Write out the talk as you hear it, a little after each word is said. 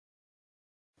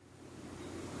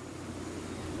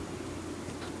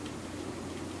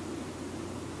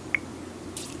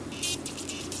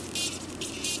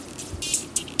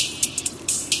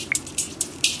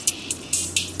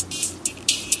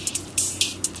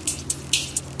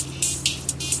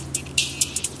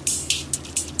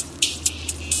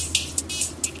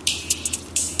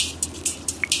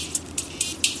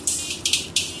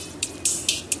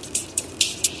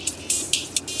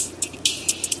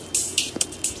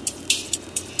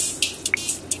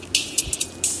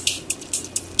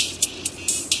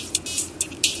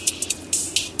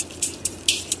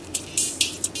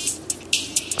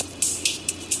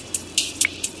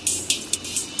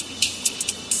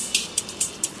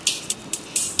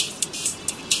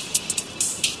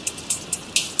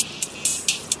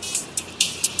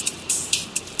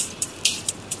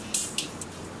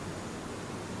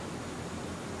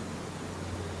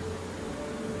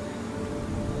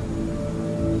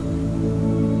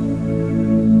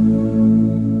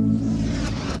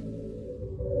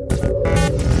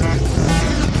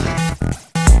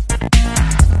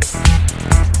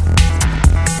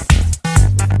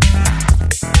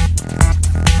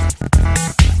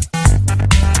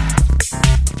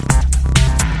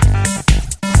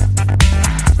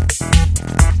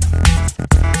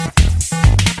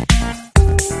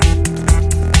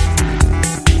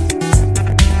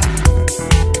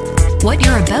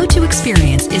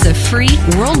Experience is a free,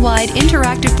 worldwide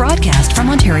interactive broadcast from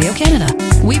Ontario, Canada.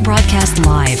 We broadcast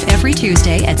live every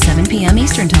Tuesday at 7 p.m.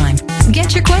 Eastern Time.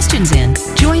 Get your questions in.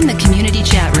 Join the community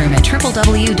chat room at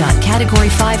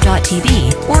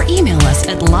www.category5.tv or email us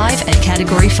at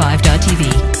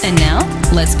live@category5.tv. And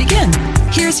now, let's begin.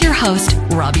 Here's your host,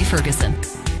 Robbie Ferguson.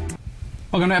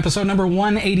 Welcome to episode number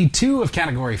 182 of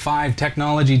Category 5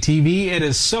 Technology TV. It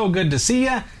is so good to see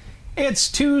you.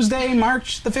 It's Tuesday,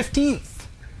 March the 15th.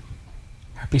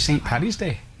 Happy St. Paddy's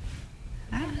Day.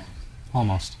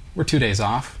 Almost. We're 2 days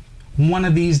off. One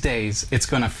of these days, it's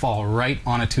going to fall right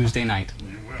on a Tuesday night.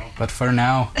 But for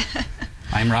now,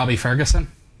 I'm Robbie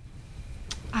Ferguson.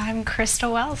 I'm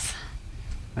Krista Wells.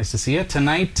 Nice to see you.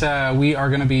 Tonight, we are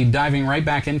going to be diving right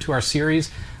back into our series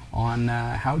on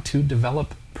how to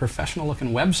develop professional-looking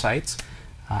websites.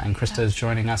 And Krista is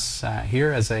joining us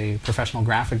here as a professional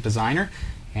graphic designer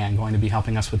and going to be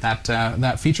helping us with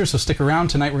that feature. So stick around.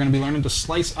 Tonight we're going to be learning to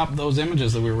slice up those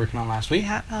images that we were working on last week.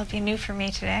 Yeah, that'll be new for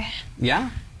me today.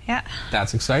 Yeah? Yeah.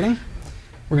 That's exciting.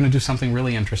 We're going to do something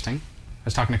really interesting. I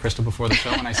was talking to Krista before the show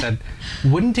and I said,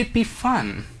 wouldn't it be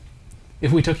fun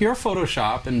if we took your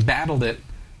Photoshop and battled it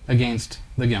against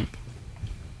the GIMP?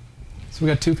 So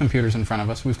we've got two computers in front of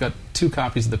us. We've got two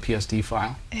copies of the PSD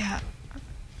file. Yeah.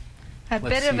 A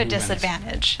bit of a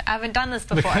disadvantage. I haven't done this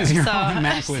before. Because you're on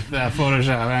Mac with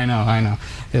Photoshop. I know.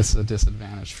 It's a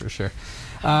disadvantage for sure.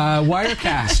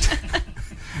 Wirecast.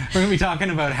 We're going to be talking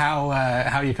about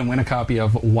how you can win a copy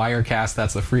of Wirecast.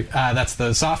 That's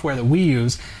the software that we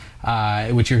use,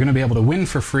 which you're going to be able to win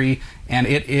for free, and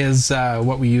it is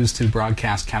what we use to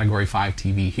broadcast Category 5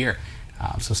 TV here.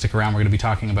 So stick around. We're going to be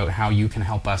talking about how you can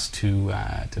help us to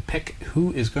pick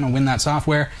who is going to win that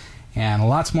software, and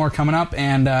lots more coming up.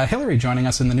 And Hillary joining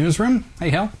us in the newsroom. Hey,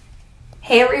 Hill.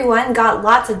 Hey everyone, got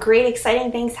lots of great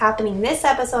exciting things happening this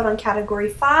episode on Category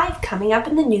 5 coming up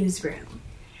in the newsroom.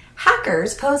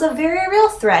 Hackers pose a very real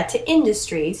threat to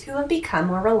industries who have become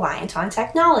more reliant on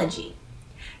technology.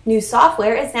 New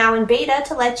software is now in beta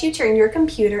to let you turn your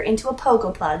computer into a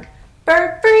pogo plug,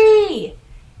 bird-free!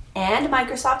 And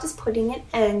Microsoft is putting an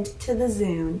end to the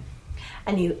Zune.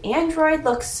 A new Android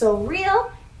looks so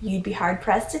real, you'd be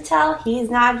hard-pressed to tell he's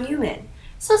not human.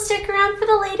 So stick around for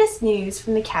the latest news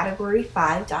from the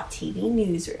Category5.tv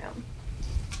newsroom.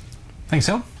 Thanks,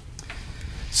 Hill.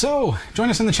 So,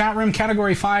 join us in the chat room,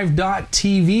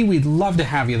 Category5.tv. We'd love to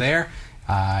have you there.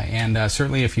 And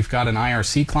certainly if you've got an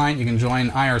IRC client, you can join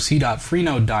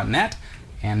irc.freenode.net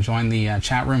and join the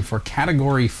chat room for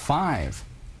Category 5.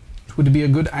 Which would be a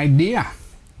good idea.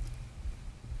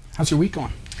 How's your week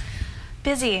going?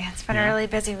 Busy. It's been a really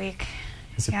busy week.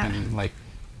 Has it been like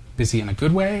busy in a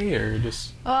good way or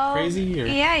just crazy? Or?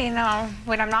 Yeah, you know,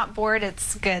 when I'm not bored,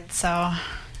 it's good. So,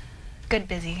 good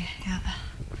busy. Yeah.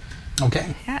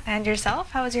 Okay. Yeah, and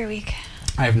yourself? How was your week?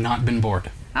 I have not been bored.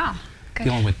 Oh, good.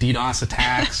 Dealing with DDoS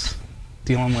attacks,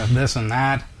 dealing with this and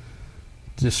that,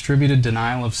 distributed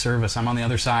denial of service. I'm on the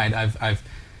other side. I've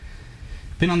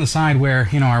been on the side where,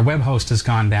 you know, our web host has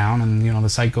gone down and, you know, the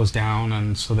site goes down,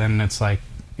 and so then it's like,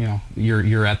 you know,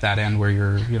 you're at that end where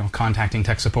you're, you know, contacting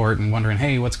tech support and wondering,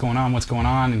 hey, what's going on,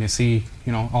 and you see,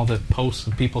 you know, all the posts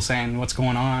of people saying, what's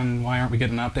going on, why aren't we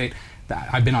getting an update?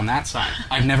 I've been on that side.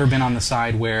 I've never been on the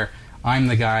side where I'm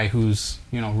the guy who's,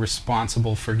 you know,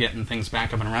 responsible for getting things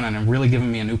back up and running and really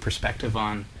giving me a new perspective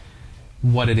on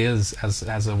what it is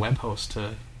as a web host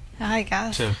to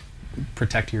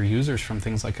protect your users from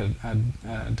things like a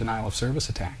denial of service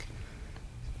attack.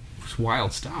 It's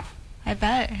wild stuff. I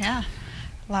bet, yeah.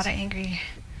 A lot of angry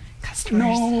customers.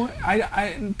 No,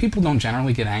 people don't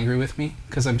generally get angry with me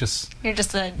because I'm just... You're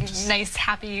just a nice,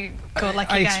 happy-go-lucky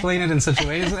guy. I explain it in such a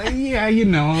way as, yeah, you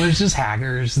know, there's just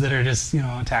hackers that are just, you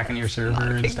know, attacking your server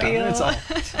and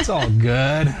stuff. It's all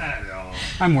good.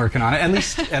 I'm working on it. At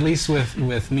least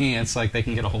with me, it's like they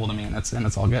can get a hold of me and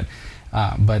it's all good.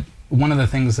 But one of the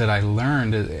things that I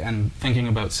learned, and thinking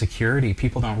about security,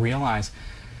 people don't realize,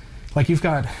 like I've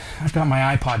got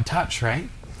my iPod Touch, right?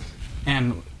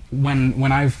 And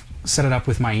when I've set it up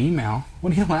with my email,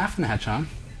 what are you laughing at, John?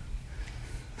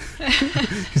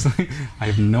 He's like, I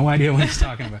have no idea what he's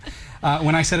talking about.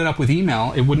 When I set it up with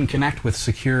email, it wouldn't connect with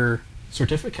secure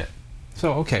certificate.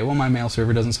 So, okay, well, my mail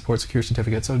server doesn't support secure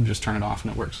certificate, so just turn it off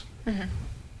and it works. Mm-hmm.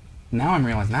 Now I'm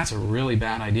realizing that's a really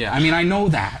bad idea. I mean, I know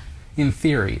that in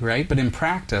theory, right? But in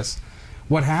practice,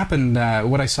 what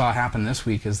I saw happen this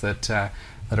week is that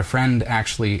a friend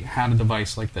actually had a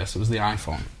device like this. It was the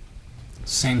iPhone.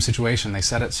 Same situation. They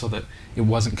set it so that it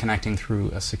wasn't connecting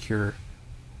through a secure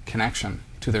connection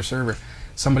to their server.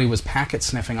 Somebody was packet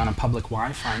sniffing on a public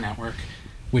Wi-Fi network,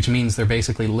 which means they're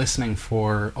basically listening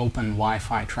for open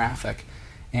Wi-Fi traffic.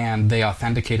 and they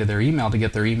authenticated their email to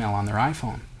get their email on their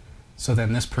iPhone. So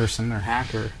then this person, their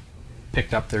hacker,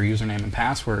 picked up their username and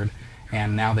password,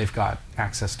 and now they've got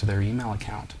access to their email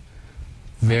account.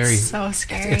 Very so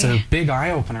scary. It's a big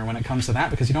eye-opener when it comes to that,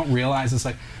 because you don't realize it's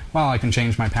like, well, I can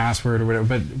change my password or whatever,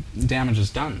 but damage is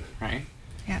done, right?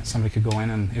 Yeah. Somebody could go in,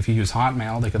 and if you use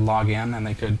Hotmail, they could log in and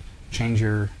they could change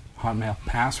your Hotmail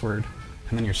password,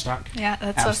 and then you're stuck. Yeah,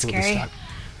 that's Absolutely so scary. stuck.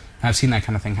 I've seen that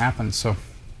kind of thing happen. So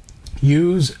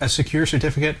use a secure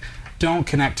certificate. Don't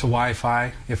connect to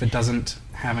Wi-Fi if it doesn't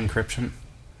have encryption.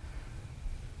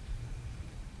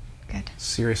 Good.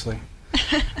 Seriously.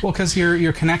 Well, because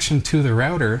your connection to the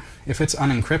router, if it's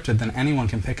unencrypted, then anyone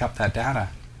can pick up that data,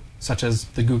 such as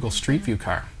the Google Street View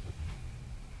car,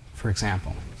 for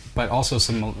example. But also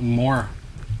some more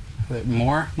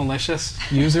malicious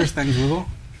users than Google,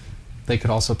 they could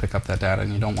also pick up that data,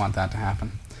 and you don't want that to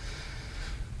happen.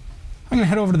 I'm going to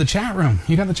head over to the chat room.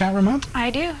 You got the chat room up?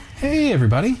 I do. Hey,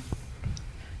 everybody.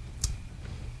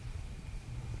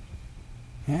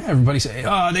 Yeah, everybody say,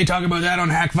 oh, they talk about that on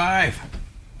Hack 5.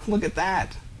 Look at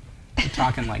that. They're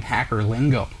talking like hacker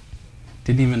lingo.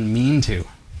 Didn't even mean to.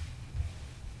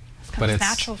 But it's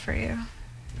natural for you.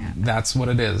 Yeah. That's what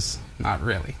it is. Not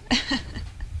really.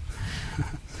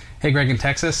 Hey, Greg in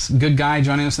Texas. Good guy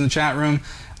joining us in the chat room.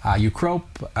 Ukrope,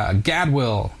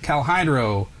 Gadwill,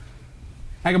 Calhydro,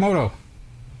 Agamotto,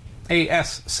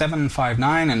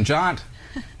 AS759, and Jot.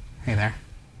 Hey there.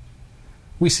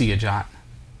 We see you, Jot.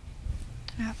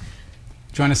 Yep.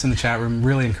 Join us in the chat room.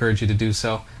 Really encourage you to do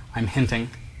so. I'm hinting,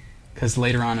 because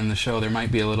later on in the show there might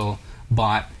be a little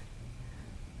bot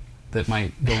that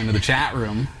might go into the chat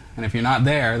room, and if you're not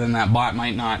there, then that bot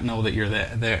might not know that you're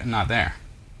not there,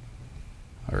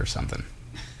 or something.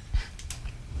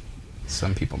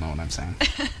 Some people know what I'm saying.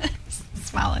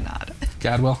 Smile and nod.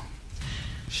 Gadwell.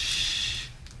 Shh.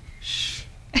 Shh.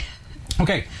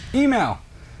 Okay, email.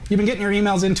 You've been getting your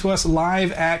emails into us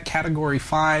live at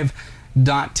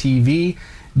Category5.tv.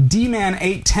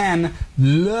 D-Man810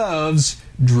 loves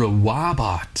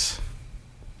Drawabot.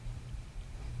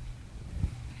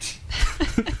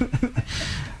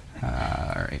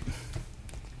 All right.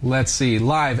 Let's see.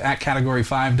 Live at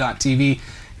Category5.tv.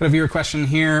 Got a viewer question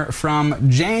here from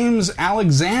James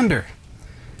Alexander.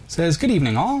 Says, good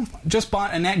evening all. Just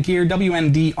bought a Netgear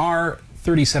WNDR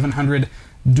 3700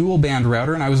 dual band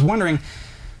router, and I was wondering,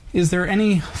 is there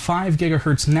any 5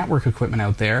 gigahertz network equipment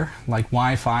out there, like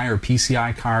Wi-Fi or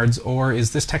PCI cards, or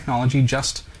is this technology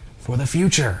just for the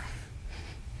future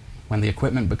when the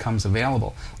equipment becomes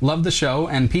available? Love the show,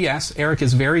 and P.S. Eric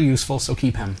is very useful, so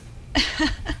keep him.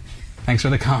 Thanks for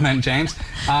the comment, James.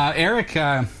 Eric,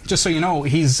 just so you know,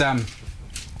 he's a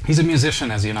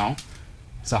musician, as you know.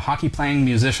 He's a hockey-playing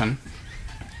musician.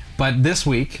 But this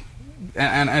week,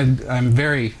 and I'm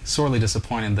very sorely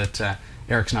disappointed that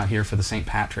Eric's not here for the St.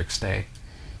 Patrick's Day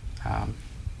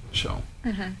show.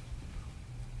 Mm-hmm.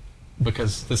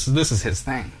 Because this is his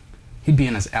thing. He'd be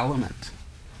in his element.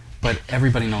 But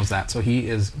everybody knows that. So he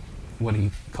is what he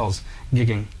calls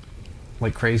gigging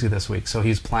like crazy this week. So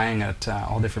he's playing at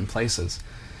all different places,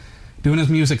 doing his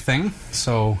music thing.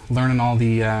 So learning all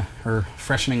the, or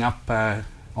freshening up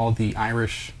all the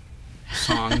Irish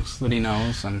songs that he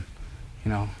knows, and you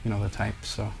know the type.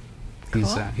 So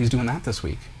he's doing that this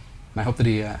week. And I hope that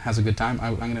he has a good time.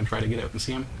 I'm going to try to get out and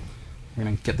see him. We're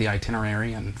going to get the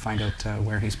itinerary and find out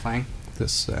where he's playing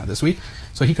this week.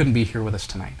 So he couldn't be here with us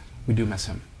tonight. We do miss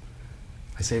him.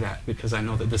 I say that because I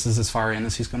know that this is as far in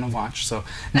as he's going to watch. So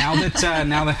now that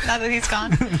now that he's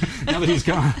gone, now that he's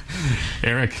gone,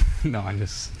 Eric. No, I'm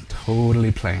just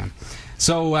totally playing.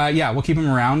 So yeah, we'll keep him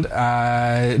around.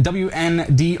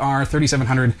 WNDR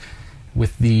 3700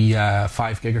 with the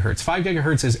 5 gigahertz. 5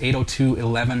 gigahertz is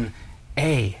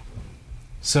 802.11a.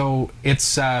 So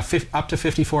it's up to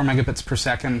 54 megabits per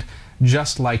second,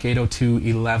 just like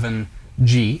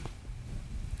 802.11g.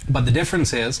 But the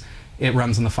difference is it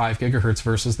runs in the 5 gigahertz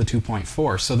versus the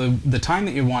 2.4. So the time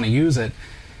that you want to use it,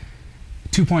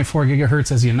 2.4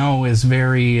 gigahertz, as you know, is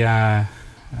very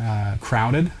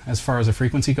crowded as far as the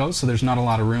frequency goes. So there's not a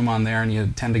lot of room on there, and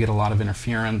you tend to get a lot of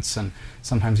interference, and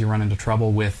sometimes you run into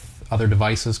trouble with other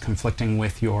devices conflicting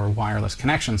with your wireless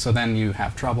connection. So then you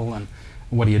have trouble, and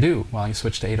what do? Well, you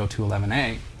switch to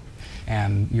 802.11a,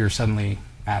 and you're suddenly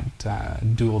at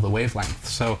dual the wavelength.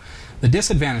 So the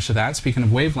disadvantage to that, speaking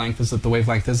of wavelength, is that the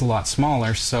wavelength is a lot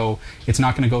smaller, so it's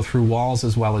not going to go through walls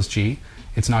as well as G.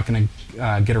 It's not going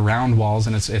to get around walls,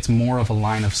 and it's more of a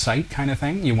line of sight kind of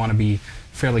thing. You want to be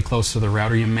fairly close to the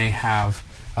router. You may have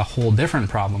a whole different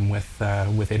problem with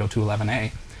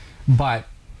 802.11a. But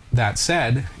that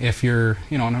said, if you're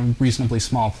in a reasonably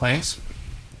small place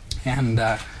and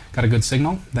got a good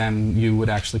signal, then you would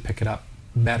actually pick it up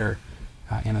better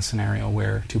in a scenario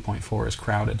where 2.4 is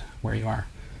crowded where you are.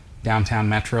 Downtown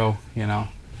metro, you know,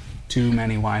 too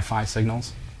many Wi-Fi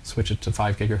signals, switch it to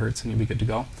 5 gigahertz and you'll be good to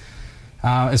go.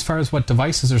 As far as what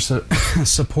devices are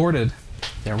supported,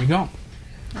 there we go.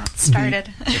 Well, it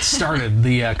started. It started.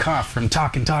 The cough from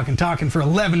talking for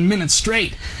 11 minutes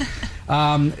straight.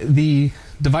 The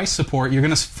device support, you're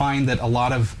going to find that a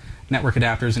lot of network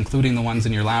adapters, including the ones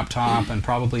in your laptop and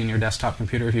probably in your desktop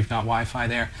computer if you've got Wi-Fi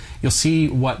there, you'll see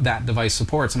what that device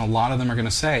supports, and a lot of them are going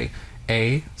to say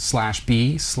A/B/G/N,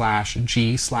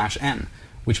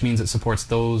 which means it supports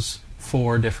those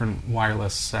 4 different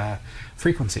wireless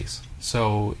frequencies.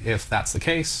 So if that's the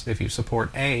case, if you support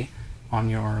A on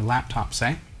your laptop,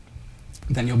 say,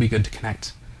 then you'll be good to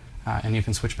connect, and you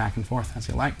can switch back and forth as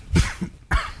you like.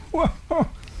 Whoa, oh,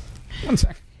 1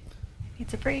 sec.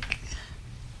 Needs a break.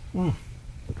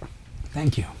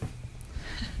 Thank you.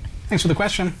 Thanks for the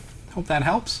question. Hope that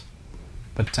helps.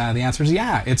 But the answer is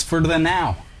yeah, it's for the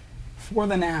now. For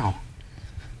the now.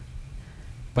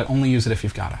 But only use it if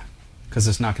you've got to, because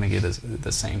it's not going to get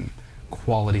the same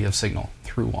quality of signal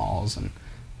through walls and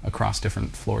across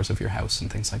different floors of your house and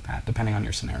things like that, depending on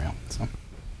your scenario. So,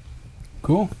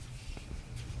 cool.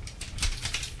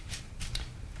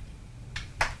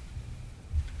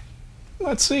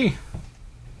 Let's see.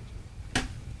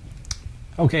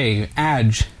 Okay,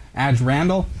 Adge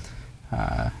Randall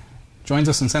joins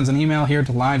us and sends an email here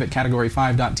to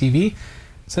live@category5.tv.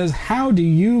 Says, how do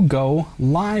you go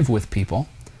live with people?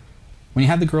 When you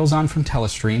had the girls on from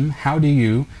Telestream, how do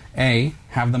you, A,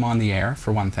 have them on the air,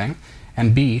 for one thing,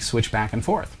 and B, switch back and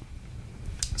forth?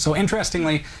 So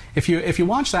interestingly, if you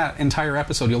watch that entire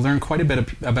episode, you'll learn quite a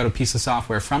bit about a piece of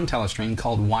software from Telestream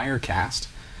called Wirecast.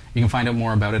 You can find out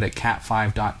more about it at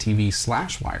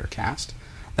cat5.tv/Wirecast.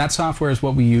 That software is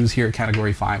what we use here at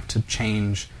Category 5 to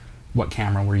change what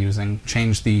camera we're using,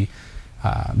 change the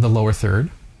lower third,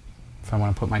 if I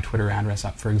want to put my Twitter address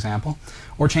up, for example,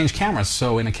 or change cameras.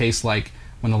 So in a case like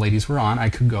when the ladies were on, I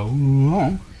could go,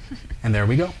 oh, and there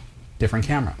we go, different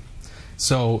camera.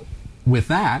 So with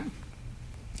that,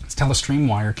 it's Telestream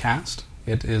Wirecast.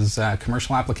 It is a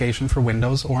commercial application for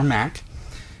Windows or Mac,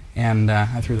 and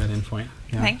I threw that in for you.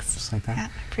 Yeah, Thanks. Just like that. Yeah,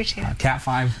 appreciate it.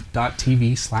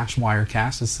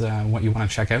 cat5.tv/Wirecast is what you want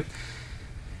to check out.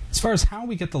 As far as how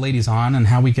we get the ladies on and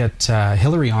how we get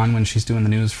Hillary on when she's doing the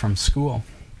news from school,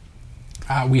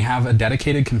 we have a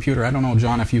dedicated computer. I don't know,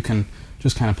 John, if you can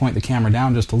just kind of point the camera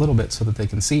down just a little bit so that they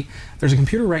can see. There's a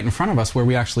computer right in front of us where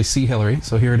we actually see Hillary.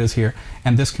 So here it is here.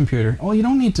 And this computer, oh, you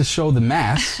don't need to show the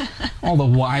mess, all the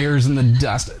wires and the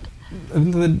dust,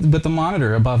 but the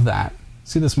monitor above that.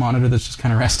 See this monitor that's just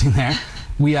kind of resting there?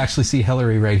 We actually see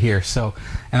Hillary right here. So,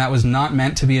 and that was not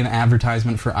meant to be an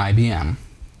advertisement for IBM.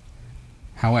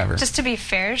 However, Just to be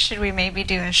fair, should we maybe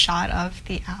do a shot of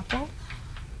the apple?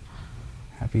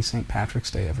 Happy St.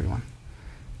 Patrick's Day, everyone.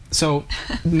 So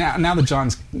now that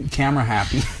John's camera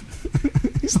happy,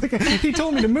 he's like, he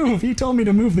told me to move. He told me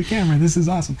to move the camera. This is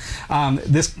awesome.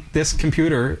 This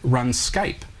computer runs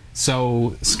Skype.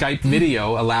 So Skype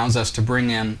video allows us to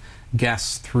bring in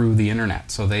guests through the internet.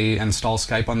 So they install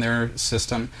Skype on their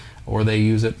system, or they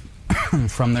use it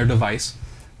from their device.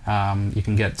 You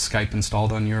can get Skype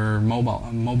installed on your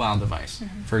mobile device,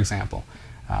 for example.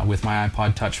 With my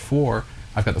iPod Touch 4,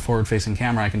 I've got the forward-facing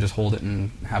camera. I can just hold it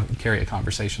and carry a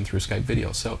conversation through Skype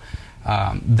video. So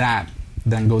that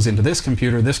then goes into this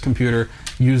computer. This computer,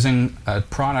 using a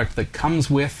product that comes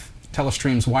with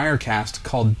Telestream's Wirecast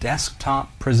called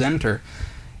Desktop Presenter,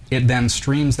 it then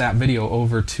streams that video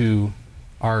over to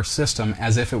our system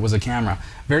as if it was a camera.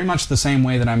 Very much the same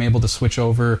way that I'm able to switch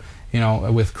over, you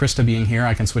know, with Krista being here,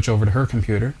 I can switch over to her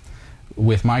computer.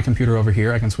 With my computer over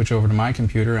here, I can switch over to my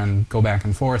computer and go back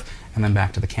and forth, and then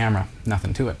back to the camera.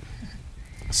 Nothing to it.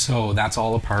 So that's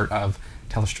all a part of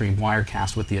Telestream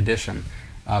Wirecast with the addition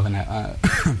of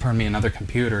another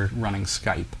computer running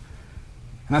Skype.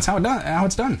 And that's how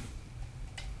it's done.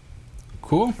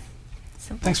 Cool.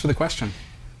 Simple. Thanks for the question.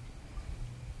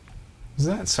 Is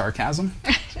that sarcasm?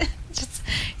 Just,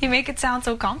 you make it sound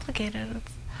so complicated.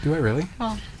 Do I really?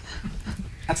 Well,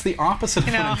 That's the opposite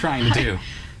of what I'm trying to do.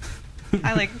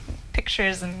 I like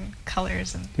pictures and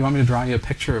colors and Do you want me to draw you a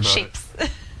picture about shapes.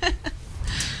 it?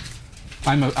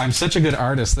 I'm such a good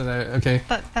artist that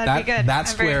That'd be good. That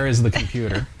square is the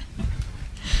computer.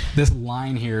 This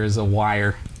line here is a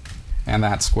wire, and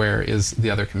that square is the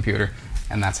other computer,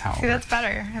 and that's how it See, works. that's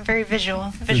better. I'm a very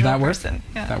visual Did that work? person.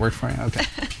 Yeah. That worked for you? Okay.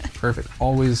 Perfect.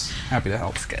 Always happy to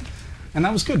help. That's good. And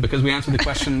that was good because we answered the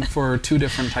question for 2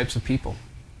 different types of people.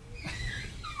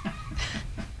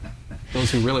 Those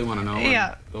who really want to know, Yeah.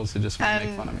 and those who just want to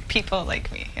make fun of me. People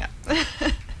like me, yeah.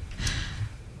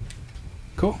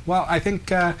 Cool. Well, I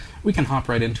think we can hop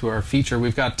right into our feature.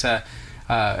 We've got,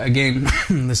 again,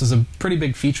 this is a pretty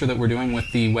big feature that we're doing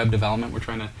with the web development. We're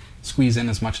trying to squeeze in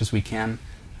as much as we can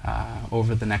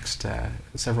over the next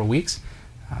several weeks,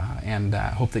 and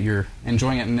hope that you're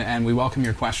enjoying it. And we welcome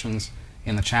your questions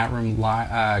in the chat room,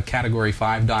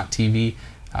 category5.tv,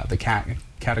 the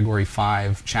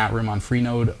Category5 chat room on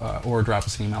Freenode, or drop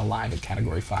us an email live at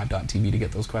category5.tv to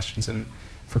get those questions in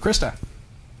for Krista.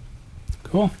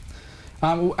 Cool.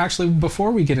 Actually,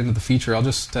 before we get into the feature, I'll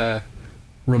just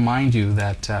remind you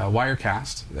that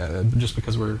Wirecast, just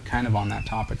because we're kind of on that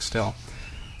topic still,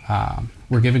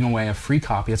 we're giving away a free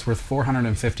copy. It's worth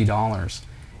 $450.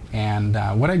 And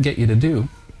what I'd get you to do,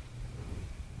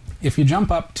 if you jump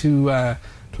up to our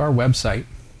website,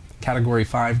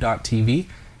 category5.tv,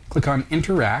 click on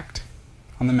Interact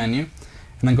on the menu,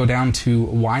 and then go down to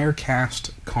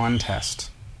Wirecast Contest.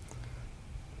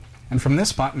 And from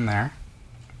this button there,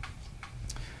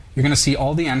 you're going to see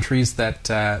all the entries that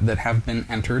have been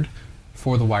entered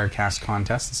for the Wirecast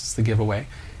contest. This is the giveaway.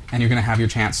 And you're going to have your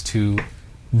chance to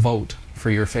vote for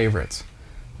your favorites.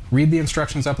 Read the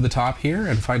instructions up at the top here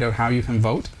and find out how you can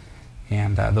vote.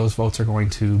 And those votes are going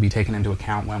to be taken into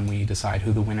account when we decide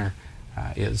who the winner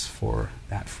is for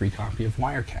that free copy of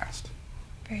Wirecast.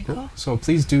 Very cool. So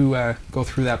please do go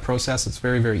through that process. It's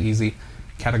very, very easy.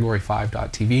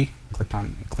 Category5.tv.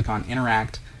 Click on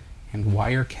Interact and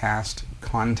Wirecast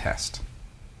Contest.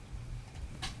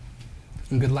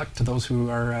 And good luck to those who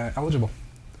are eligible.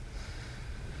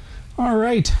 All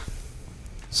right.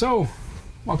 So,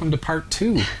 welcome to part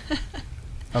 2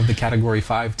 of the Category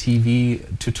 5 TV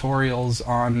tutorials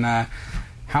on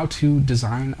how to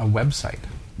design a website.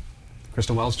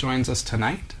 Krista Wells joins us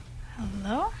tonight.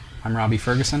 Hello. I'm Robbie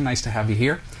Ferguson. Nice to have you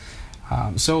here.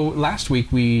 So last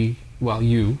week I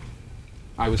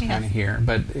was kind of here,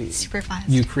 but Super fun.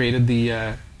 you created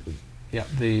the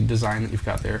design that you've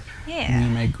got there. Yeah. And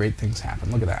you make great things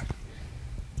happen. Look at that.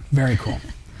 Very cool.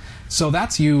 So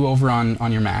that's you over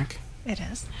on your Mac. It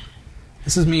is.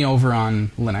 This is me over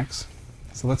on Linux.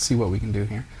 So let's see what we can do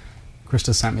here.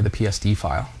 Krista sent me the PSD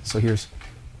file. So here's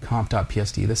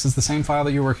comp.psd. This is the same file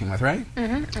that you're working with, right?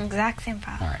 Mm-hmm. Exact same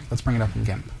file. All right, let's bring it up in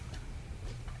GIMP.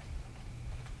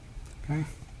 Okay.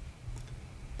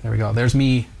 There we go. There's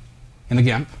me in the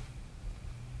GIMP.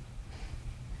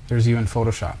 There's you in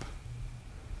Photoshop.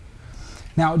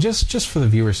 Now, just for the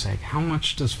viewer's sake, how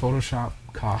much does Photoshop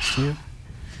cost you?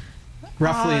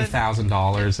 Roughly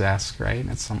 $1,000-esque, right?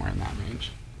 It's somewhere in that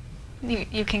range.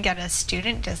 You can get a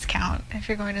student discount if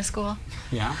you're going to school.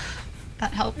 Yeah.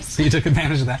 That helps. So you took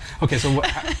advantage of that. Okay, so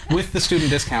with the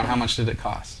student discount, how much did it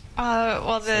cost?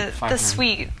 Well, Like the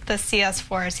suite, the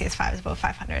CS4, CS5 is about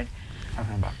 $500.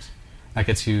 $500. That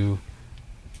gets you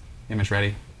Image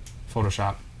Ready,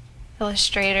 Photoshop.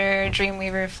 Illustrator,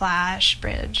 Dreamweaver, Flash,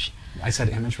 Bridge. I said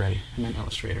Image Ready. I meant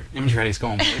Illustrator. Image Ready's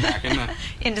going way back in the.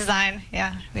 InDesign,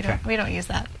 yeah, we don't use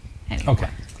that anymore. Okay,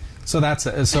 so that's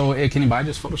can you buy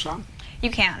just Photoshop? You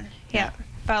can, yeah,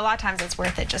 but a lot of times it's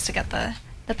worth it just to get the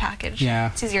package.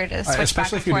 Yeah, it's easier to switch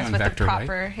especially back if you're and forth doing with vector, the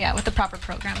proper, right? Yeah, with the proper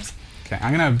programs. Okay,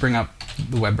 I'm gonna bring up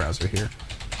the web browser here.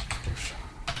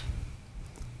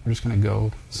 We're just gonna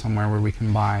go somewhere where we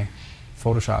can buy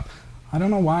Photoshop. I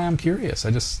don't know why I'm curious.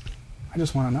 I just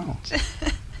want to know.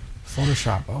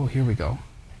 Photoshop. Oh, here we go.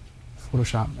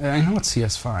 Photoshop. I know it's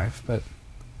CS5, but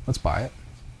let's buy it.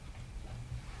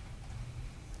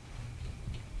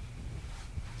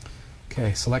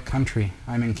 Okay, select country.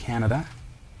 I'm in Canada.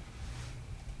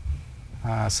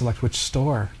 Select which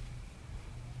store.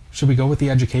 Should we go with the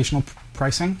educational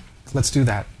pricing? Let's do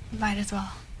that. Might as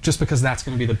well. Just because that's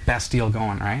going to be the best deal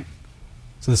going, right?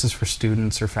 So this is for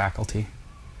students or faculty.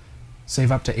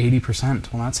 Save up to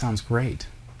 80%. Well, that sounds great.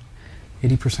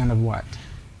 80% of what?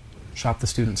 Shop the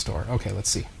student store. Okay, let's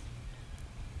see.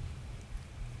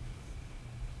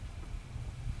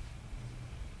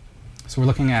 So we're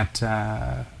looking at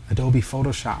Adobe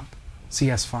Photoshop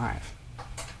CS5.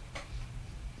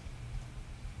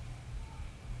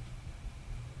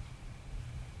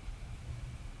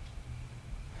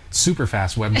 Super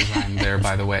fast web design there,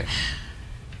 by the way.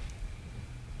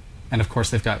 And of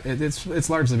course they've got, it's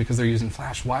largely because they're using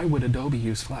Flash. Why would Adobe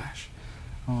use Flash?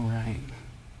 All right.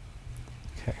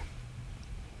 Okay.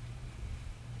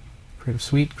 Creative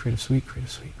Suite, Creative Suite,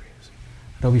 Creative Suite, Creative Suite.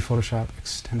 Adobe Photoshop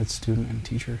Extended Student and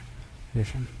Teacher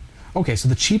Edition. Okay, so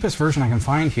the cheapest version I can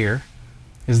find here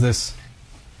is this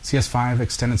CS5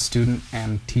 Extended Student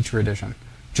and Teacher Edition.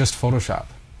 Just Photoshop.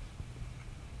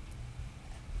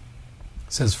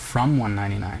 It says from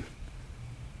 $199.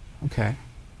 Okay.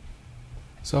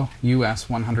 So US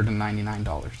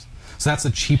 $199. So that's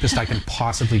the cheapest I can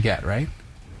possibly get, right?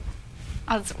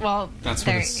 Well, That's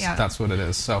what it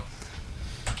is. So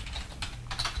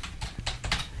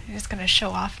you're just going to show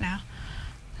off now.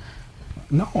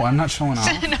 no, I'm not showing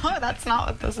off. No, that's not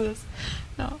what this is.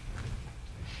 No.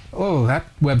 Oh, that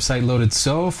website loaded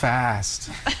so fast.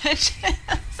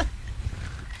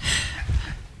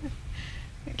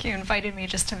 You invited me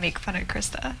just to make fun of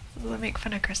Krista. This is a make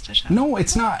fun of Krista show. No,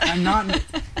 it's not. I'm not.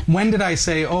 When did I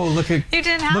say, "Oh, look at You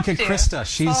didn't have look at to. Krista,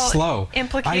 she's slow"?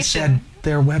 Implication. I said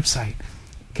their website.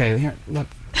 Okay, here, look.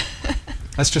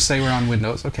 Let's just say we're on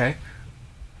Windows. Okay.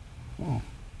 Oh.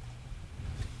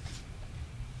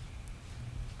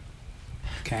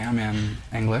 Okay, I'm in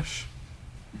English.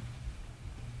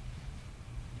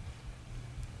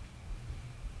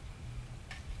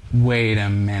 Wait a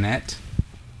minute.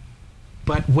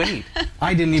 But wait,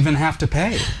 I didn't even have to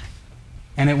pay.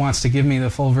 And it wants to give me the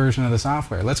full version of the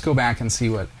software. Let's go back and see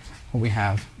what we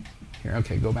have here.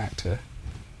 Okay, go back to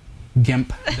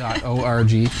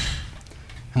gimp.org. And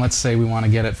let's say we want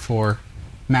to get it for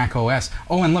Mac OS.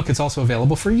 Oh, and look, it's also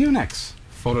available for Unix.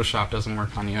 Photoshop doesn't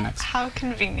work on Unix. How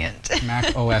convenient.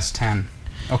 Mac OS 10.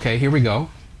 Okay, here we go.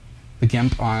 The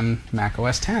GIMP on Mac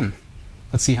OS 10.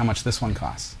 Let's see how much this one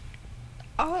costs.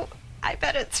 Oh, I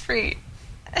bet it's free.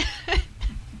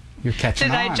 You're catching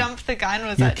Did on. I jump the gun?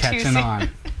 Was You're that too catching soon? on.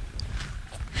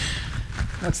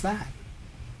 What's that?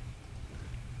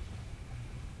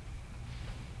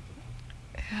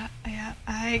 Yeah,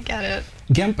 I get it.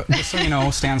 GIMP, just so you know,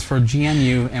 stands for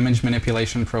GNU Image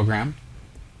Manipulation Program.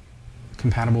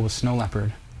 Compatible with Snow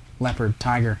Leopard, Leopard,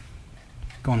 Tiger.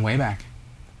 Going way back.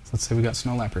 So let's say we got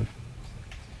Snow Leopard.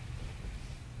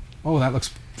 Oh, that looks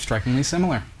strikingly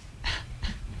similar.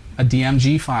 A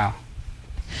DMG file.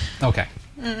 Okay.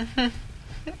 Mm-hmm.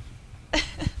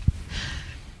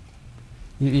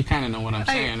 You kind of know what I'm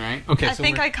saying, right? Okay. I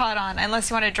think I caught on. Unless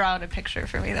you want to draw out a picture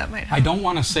for me, that might help. I don't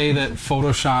want to say that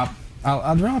Photoshop.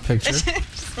 I'll draw a picture. It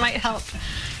just might help.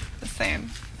 The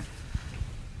same.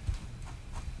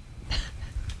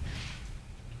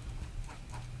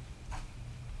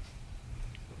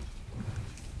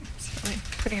 He's really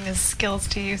putting his skills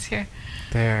to use here.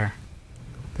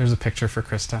 There's a picture for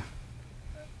Krista.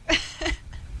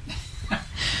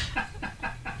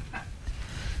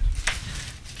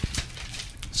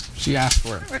 She asked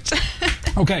for it.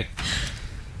 Okay.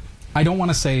 I don't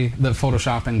want to say that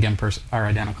Photoshop and GIMP are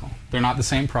identical. They're not the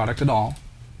same product at all.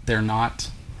 They're not.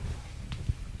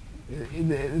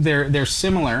 They're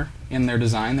similar in their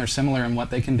design. They're similar in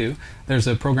what they can do. There's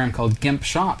a program called GIMP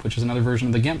Shop, which is another version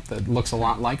of the GIMP that looks a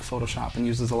lot like Photoshop and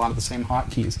uses a lot of the same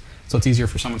hotkeys. So it's easier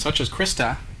for someone such as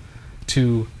Krista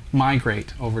to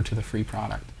migrate over to the free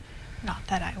product. Not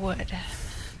that I would.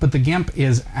 But the GIMP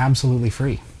is absolutely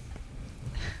free.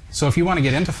 So if you want to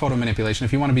get into photo manipulation,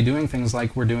 if you want to be doing things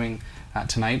like we're doing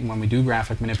tonight when we do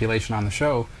graphic manipulation on the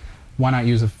show, why not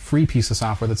use a free piece of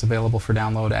software that's available for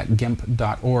download at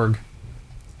gimp.org.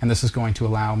 And this is going to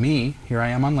allow me, here I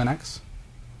am on Linux,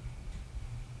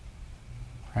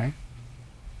 right?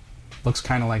 Looks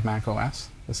kind of like Mac OS.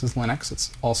 This is Linux.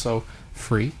 It's also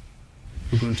free.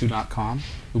 Ubuntu.com.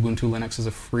 Ubuntu Linux is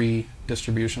a free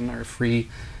distribution or a free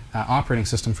operating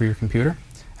system for your computer.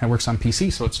 And it works on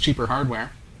PC, so it's cheaper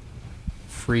hardware.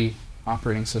 Free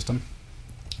operating system.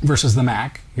 Versus the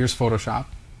Mac. Here's Photoshop.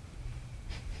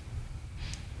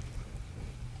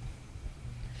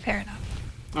 Fair enough.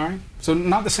 All right. So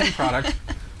not the same product,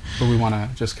 but we want to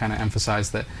just kind of emphasize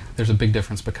that there's a big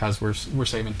difference because we're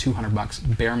saving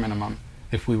 $200 bare minimum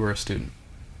if we were a student.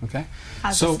 Okay.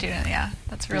 As a student, yeah,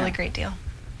 that's a really great deal.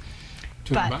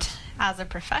 $200. But as a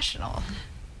professional,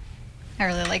 I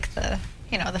really like the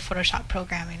the Photoshop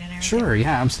programming and everything. Sure.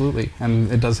 Yeah. Absolutely. And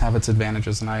it does have its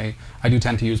advantages, and I do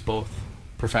tend to use both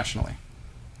professionally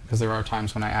because there are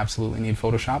times when I absolutely need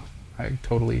Photoshop. I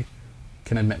totally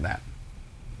can admit that.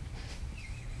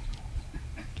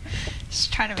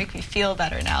 Just trying to make me feel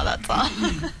better now, that's all.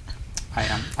 I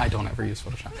am. I don't ever use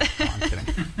Photoshop. No, I'm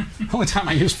kidding. The only time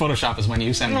I use Photoshop is when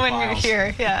you send me when files. you're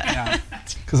here, yeah.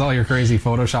 Because all your crazy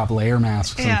Photoshop layer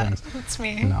masks and Yeah, things. that's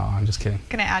me. No, I'm just kidding.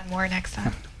 Gonna add more next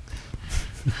time.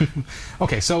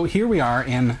 Okay, so here we are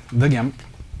in the GIMP.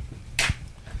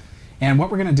 And what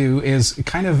we're going to do is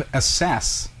kind of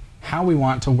assess how we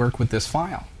want to work with this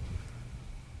file.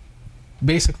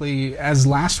 Basically, as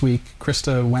last week,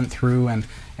 Krista went through and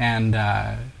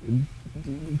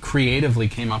creatively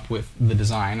came up with the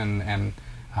design and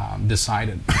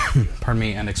decided, pardon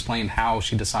me, and explained how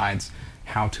she decides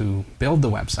how to build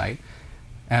the website.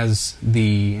 As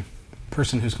the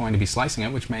person who's going to be slicing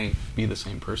it, which may be the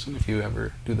same person if you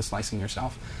ever do the slicing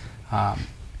yourself,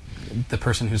 the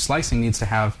person who's slicing needs to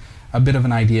have a bit of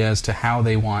an idea as to how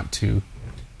they want to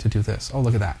do this. Oh,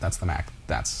 look at that. That's the Mac.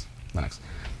 That's Linux.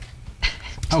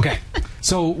 Okay.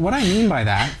 So what I mean by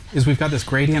that is we've got this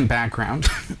gradient background.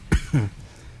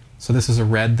 So this is a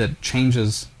red that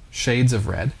changes shades of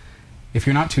red. If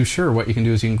you're not too sure, what you can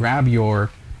do is you can grab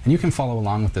your, and you can follow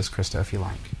along with this, Krista, if you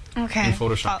like. Okay. In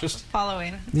Photoshop. Just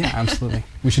following. Yeah, absolutely.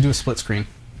 We should do a split screen.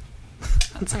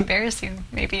 That's embarrassing,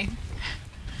 maybe.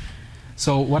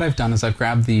 So what I've done is I've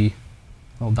grabbed the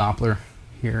little Doppler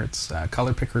here. It's a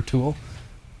color picker tool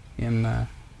in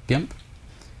GIMP.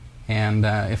 And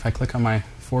if I click on my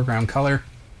foreground color,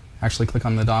 actually click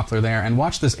on the Doppler there, and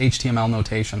watch this HTML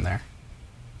notation there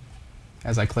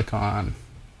as I click on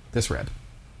this red.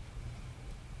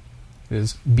 It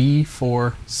is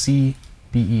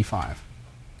B4CBE5.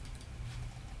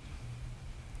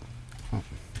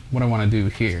 What I want to do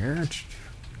here,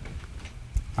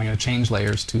 I'm going to change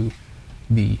layers to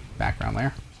the background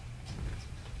layer.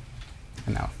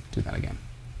 And now do that again.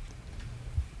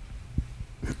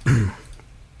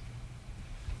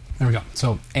 There we go.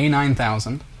 So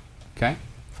A9000. Okay.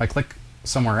 If I click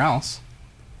somewhere else,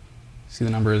 see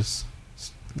the number is,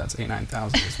 that's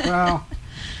A9000 as well.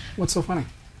 What's so funny?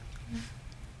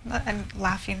 I'm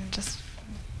laughing, just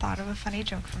thought of a funny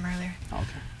joke from earlier.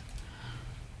 Okay.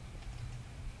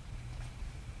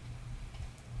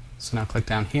 So now click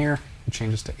down here, it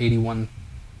changes to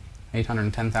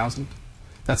 810,000.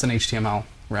 That's an HTML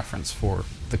reference for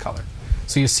the color.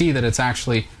 So you see that it's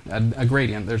actually a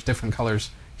gradient. There's different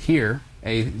colors here,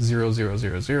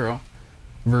 A0000,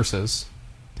 versus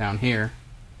down here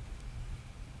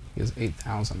is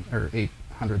 8,000 or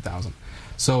 800,000.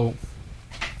 So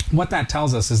what that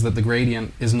tells us is that the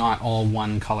gradient is not all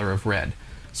one color of red.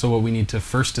 So what we need to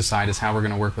first decide is how we're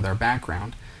going to work with our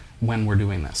background when we're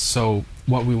doing this. So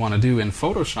what we want to do in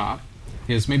Photoshop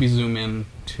is maybe zoom in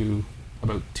to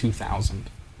about 2,000%.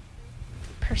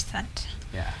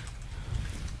 Yeah.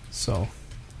 So,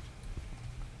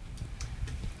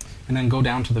 and then go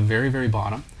down to the very, very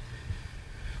bottom.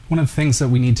 One of the things that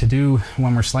we need to do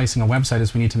when we're slicing a website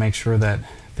is we need to make sure that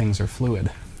things are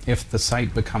fluid. If the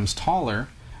site becomes taller,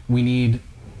 we need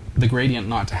the gradient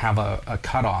not to have a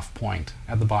cutoff point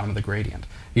at the bottom of the gradient.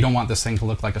 You don't want this thing to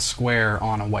look like a square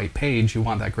on a white page. You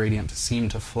want that gradient to seem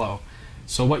to flow.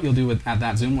 So what you'll do at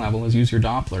that zoom level is use your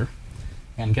Doppler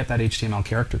and get that HTML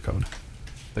character code,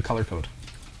 the color code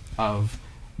of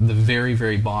the very,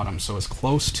 very bottom, so as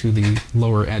close to the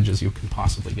lower edge as you can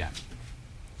possibly get.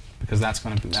 Because that's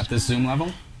going to be, at this zoom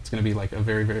level, it's going to be like a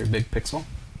very, very big pixel.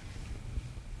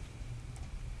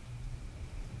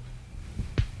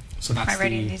 So that's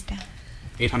writing these down.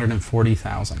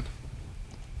 840,000,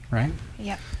 right?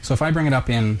 Yep. So if I bring it up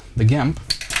in the GIMP,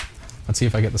 let's see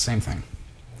if I get the same thing.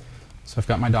 So I've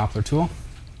got my Doppler tool,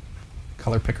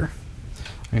 color picker.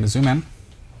 I'm going to zoom in,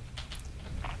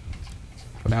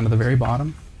 go down to the very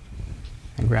bottom,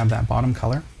 and grab that bottom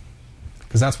color,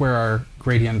 because that's where our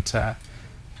gradient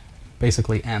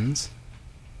basically ends.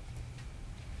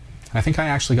 And I think I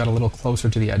actually got a little closer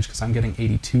to the edge because I'm getting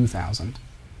 82,000.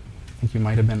 I think you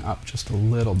might have been up just a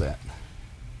little bit.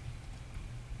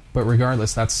 But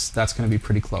regardless, that's going to be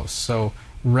pretty close. So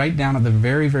right down at the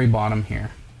very, very bottom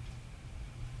here,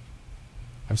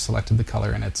 I've selected the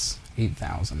color and it's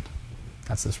 8,000.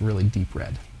 That's this really deep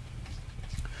red.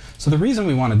 So the reason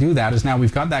we want to do that is now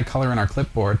we've got that color in our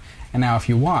clipboard, and now if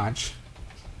you watch,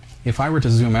 if I were to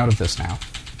zoom out of this now,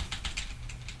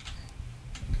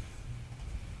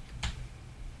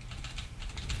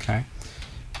 okay,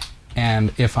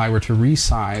 and if I were to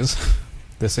resize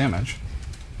this image,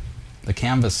 the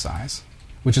canvas size,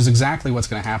 which is exactly what's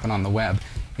going to happen on the web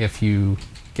if you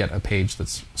get a page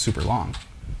that's super long,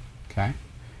 okay?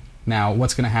 Now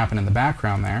what's going to happen in the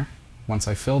background there, once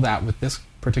I fill that with this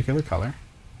particular color,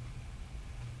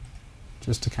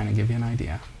 just to kind of give you an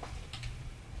idea.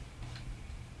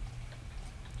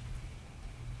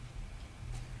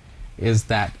 Is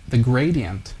that the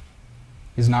gradient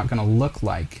is not going to look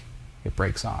like it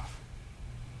breaks off.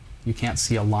 You can't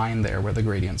see a line there where the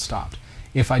gradient stopped.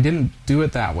 If I didn't do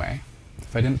it that way,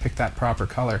 if I didn't pick that proper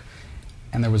color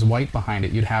and there was white behind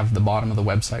it, you'd have the bottom of the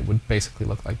website would basically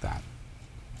look like that.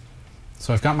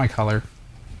 So I've got my color.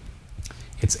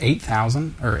 It's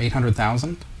 8,000 or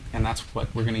 800,000, and that's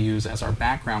what we're going to use as our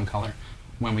background color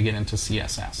when we get into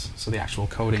CSS, so the actual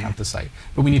coding of the site.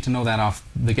 But we need to know that off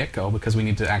the get-go because we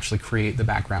need to actually create the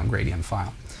background gradient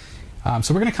file.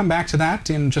 So we're going to come back to that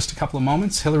in just a couple of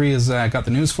moments. Hillary has got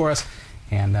the news for us,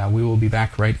 and we will be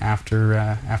back right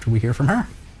after we hear from her.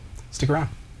 Stick around.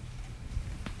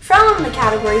 From the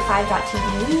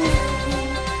Category5.tv news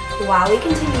team, While we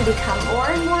continue to become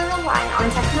more and more reliant on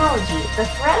technology, the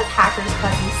threat of hackers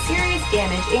causing serious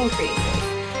damage increases.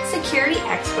 Security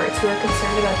experts who are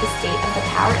concerned about the state of the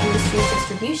power industry's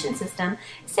distribution system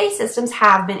say systems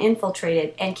have been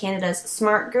infiltrated and Canada's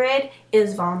smart grid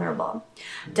is vulnerable.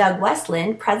 Doug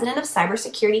Westland, president of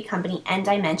cybersecurity company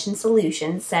N-Dimension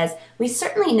Solutions, says, "We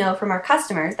certainly know from our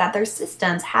customers that their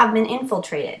systems have been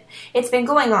infiltrated. It's been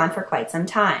going on for quite some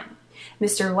time."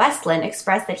 Mr. Westland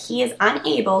expressed that he is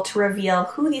unable to reveal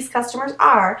who these customers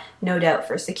are, no doubt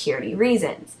for security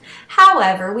reasons.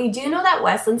 However, we do know that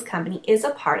Westland's company is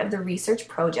a part of the research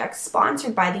project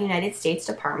sponsored by the United States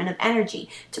Department of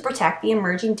Energy to protect the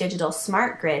emerging digital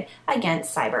smart grid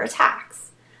against cyber attacks.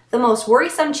 The most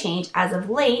worrisome change as of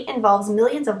late involves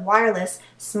millions of wireless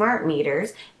smart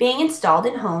meters being installed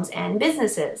in homes and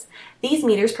businesses. These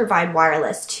meters provide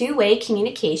wireless two-way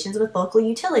communications with local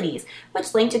utilities,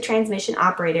 which link to transmission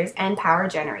operators and power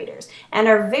generators, and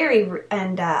are a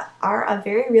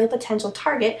very real potential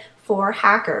target for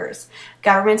hackers.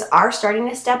 Governments are starting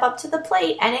to step up to the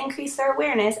plate and increase their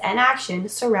awareness and action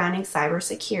surrounding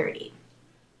cybersecurity.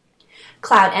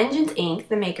 Cloud Engines Inc.,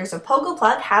 the makers of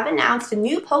PogoPlug, have announced a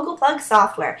new PogoPlug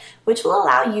software, which will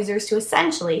allow users to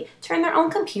essentially turn their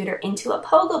own computer into a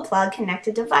PogoPlug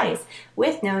connected device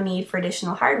with no need for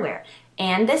additional hardware.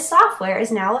 And this software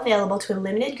is now available to a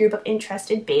limited group of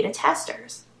interested beta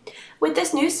testers. With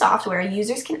this new software,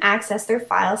 users can access their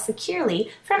files securely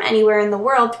from anywhere in the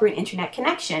world through an internet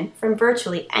connection from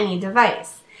virtually any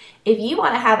device. If you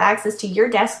want to have access to your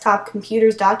desktop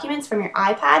computer's documents from your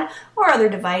iPad or other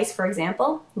device, for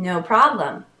example, no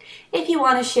problem. If you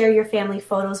want to share your family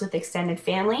photos with extended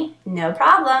family, no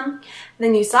problem. The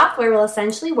new software will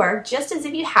essentially work just as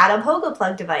if you had a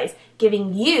PogoPlug device,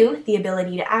 giving you the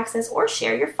ability to access or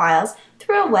share your files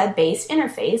through a web-based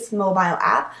interface, mobile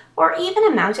app, or even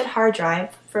a mounted hard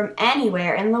drive from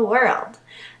anywhere in the world.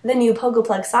 The new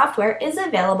PogoPlug software is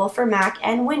available for Mac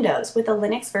and Windows with a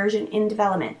Linux version in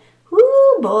development.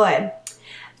 Woo boy!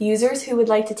 Users who would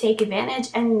like to take advantage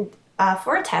and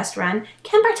for a test run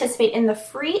can participate in the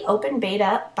free open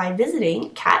beta by visiting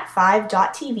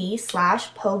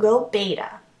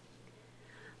cat5.tv/pogobeta.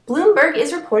 Bloomberg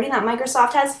is reporting that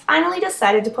Microsoft has finally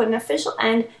decided to put an official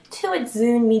end to its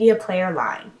Zune media player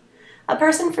line. A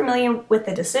person familiar with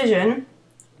the decision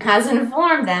has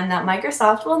informed them that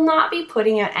Microsoft will not be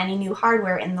putting out any new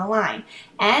hardware in the line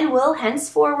and will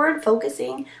henceforward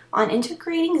focusing on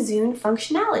integrating Zune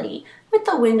functionality with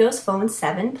the Windows Phone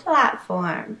 7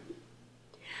 platform.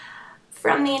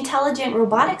 From the Intelligent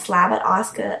Robotics Lab at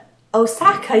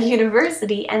Osaka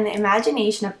University and the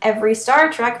imagination of every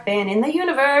Star Trek fan in the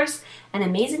universe, an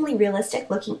amazingly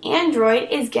realistic looking android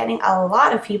is getting a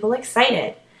lot of people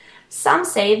excited. Some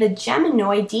say the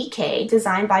Geminoid DK,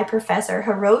 designed by Professor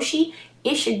Hiroshi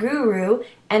Ishiguro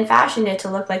and fashioned it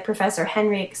to look like Professor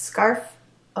Henrik Scarf.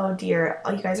 Oh dear,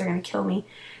 oh, you guys are going to kill me.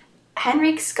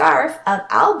 Henrik Scarf of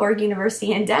Aalborg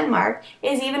University in Denmark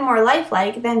is even more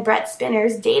lifelike than Brett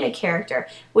Spinner's Data character,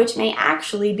 which may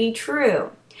actually be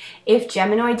true. If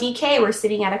Geminoid DK were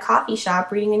sitting at a coffee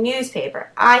shop reading a newspaper,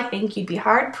 I think you'd be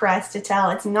hard-pressed to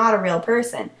tell it's not a real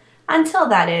person. Until,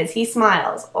 that is, he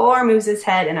smiles or moves his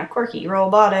head in a quirky,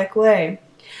 robotic way.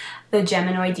 The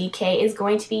Geminoid DK is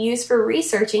going to be used for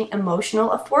researching emotional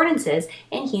affordances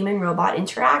in human-robot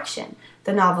interaction,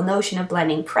 the novel notion of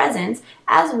blending presence,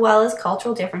 as well as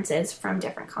cultural differences from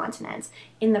different continents,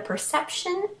 in the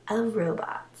perception of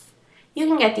robots. You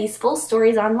can get these full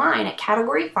stories online at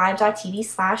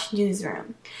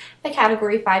category5.tv/newsroom. The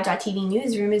Category5.tv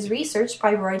newsroom is researched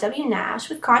by Roy W. Nash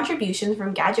with contributions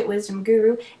from Gadget Wisdom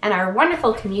Guru and our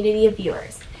wonderful community of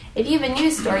viewers. If you have a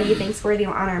news story you think is worthy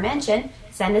of honor or mention,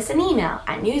 send us an email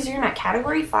at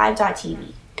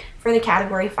newsroom@category5.tv. For the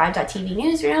Category5.tv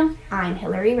newsroom, I'm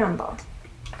Hillary Rumbold.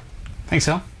 Thanks,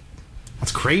 Hill.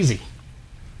 That's crazy.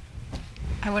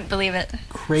 I wouldn't believe it.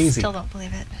 Crazy. Still don't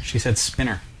believe it. She said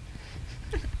Spinner.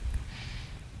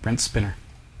 Brent Spinner.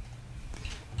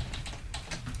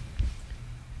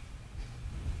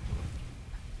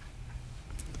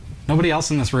 Nobody else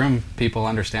in this room, people,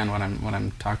 understand what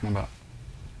I'm talking about.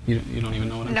 You don't even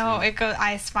know what I'm saying? No, it goes.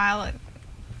 I smile.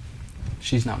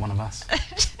 She's not one of us.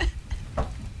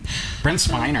 Brent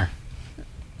Spiner.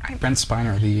 Brent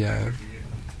Spiner,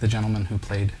 the gentleman who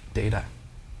played Data,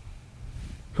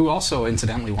 who also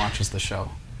incidentally watches the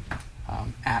show,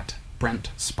 at Brent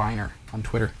Spiner on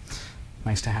Twitter.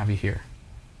 Nice to have you here.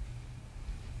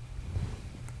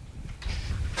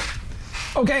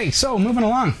 Okay, so moving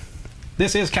along.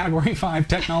 This is Category 5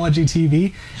 Technology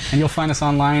TV, and you'll find us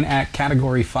online at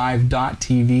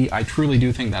category5.tv. I truly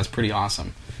do think that's pretty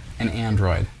awesome. An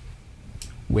Android.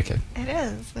 wicked. It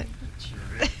is.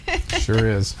 Sure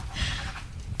is.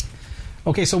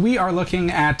 Okay, so we are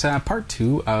looking at part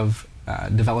 2 of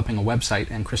developing a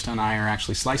website, and Krista and I are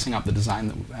actually slicing up the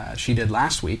design that she did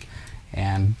last week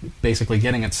and basically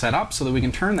getting it set up so that we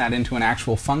can turn that into an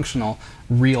actual functional,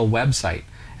 real website.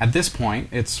 At this point,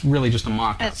 it's really just a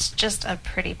mock-up. It's just a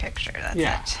pretty picture,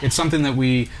 that's it. It's something that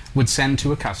we would send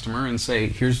to a customer and say,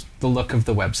 here's the look of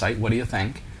the website, what do you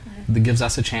think? That gives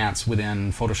us a chance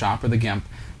within Photoshop or the GIMP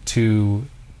to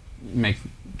make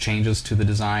changes to the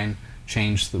design,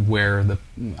 change where the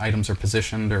items are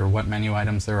positioned or what menu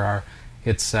items there are.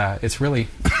 It's really,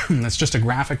 it's just a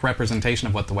graphic representation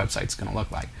of what the website's going to look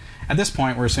like. At this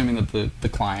point, we're assuming that the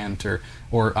client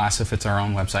or us, if it's our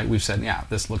own website, we've said, yeah,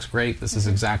 this looks great, this is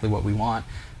exactly what we want,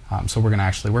 so we're going to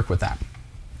actually work with that.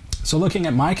 So looking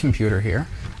at my computer here,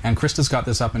 and Krista's got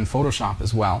this up in Photoshop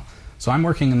as well, so I'm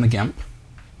working in the GIMP,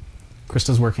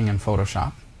 Krista's working in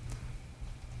Photoshop.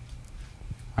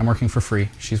 I'm working for free,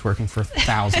 she's working for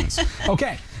thousands.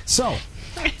 Okay, so...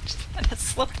 Just had to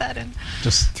slip that in.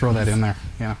 Just throw that in there,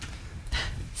 yeah.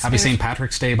 Happy St.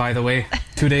 Patrick's Day, by the way.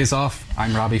 2 days off.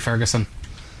 I'm Robbie Ferguson.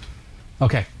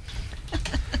 Okay.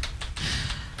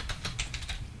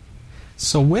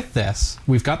 So with this,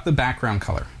 we've got the background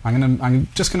color. I'm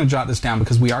just gonna jot this down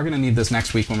because we are gonna need this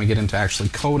next week when we get into actually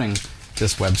coding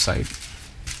this website.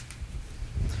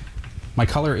 My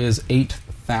color is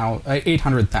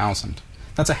 800,000.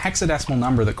 That's a hexadecimal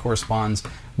number that corresponds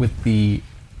with the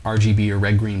RGB or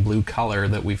red, green, blue color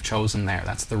that we've chosen there.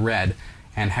 That's the red.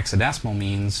 And hexadecimal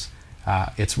means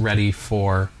it's ready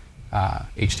for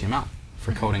HTML,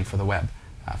 for coding for the web,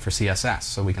 for CSS.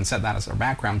 So we can set that as our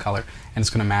background color, and it's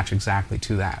going to match exactly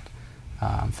to that.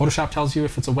 Photoshop tells you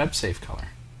if it's a web safe color,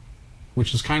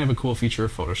 which is kind of a cool feature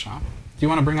of Photoshop. Do you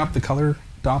want to bring up the color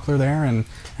Doppler there and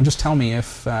just tell me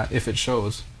if it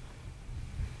shows?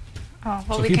 Oh,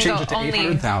 well, so if you change it to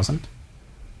 800,000,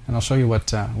 and I'll show you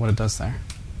what it does there.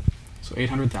 So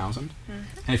 800,000, and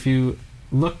if you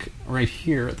look right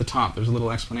here at the top, there's a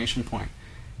little exclamation point,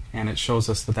 and it shows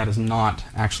us that that is not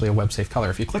actually a web safe color.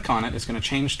 If you click on it, it's going to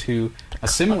change to a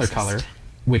similar color,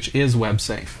 which is web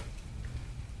safe,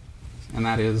 and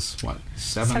that is what,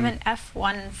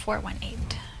 7F1418.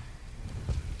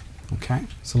 Okay,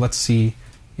 so let's see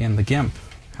in the GIMP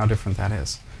how different that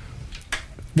is.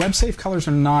 Web safe colors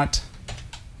are not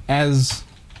as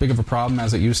big of a problem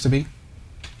as it used to be.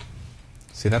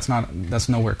 See, that's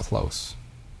nowhere close.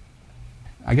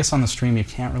 I guess on the stream you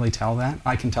can't really tell that.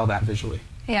 I can tell that visually.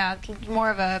 Yeah, it's more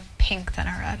of a pink than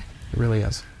a red. It really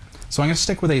is. So I'm going to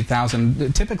stick with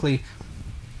 8,000. Typically,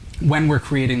 when we're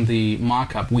creating the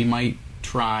mock-up, we might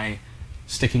try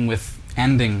sticking with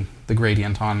ending the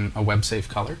gradient on a web safe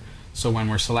color. So when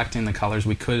we're selecting the colors,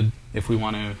 we could, if we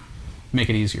want to make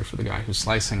it easier for the guy who's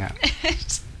slicing it.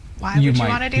 Why would you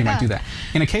want to do that? You might do that.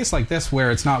 In a case like this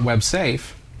where it's not web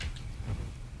safe,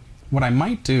 what I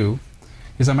might do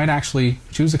is I might actually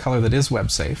choose a color that is web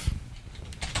safe.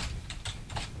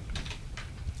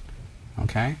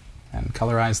 Okay, and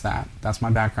colorize that. That's my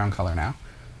background color now.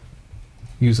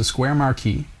 Use a square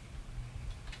marquee,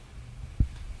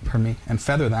 pardon me, and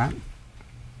feather that.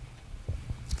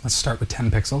 Let's start with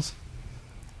 10 pixels.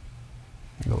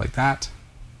 Go like that.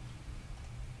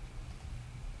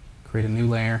 Create a new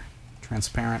layer,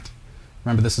 transparent.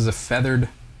 Remember, this is a feathered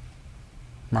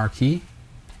marquee,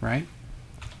 right?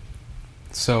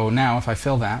 So now if I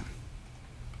fill that,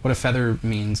 what a feather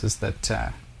means is that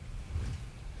that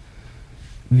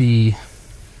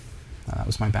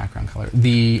was my background color.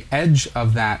 The edge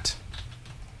of that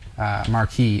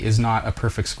marquee is not a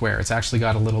perfect square. It's actually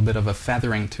got a little bit of a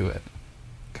feathering to it,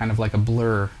 kind of like a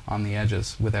blur on the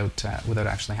edges without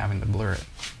actually having to blur it.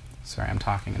 Sorry, I'm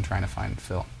talking and trying to find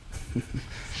fill.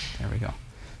 There we go.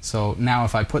 So now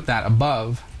if I put that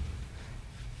above,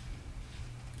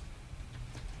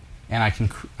 and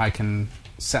I can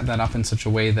set that up in such a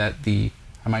way that I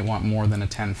might want more than a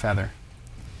 10 feather.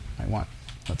 I want,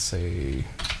 let's say,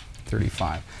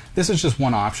 35. This is just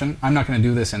one option. I'm not going to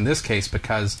do this in this case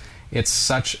because it's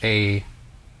such the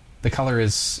color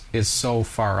is so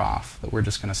far off that we're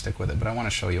just going to stick with it. But I want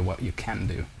to show you what you can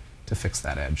do to fix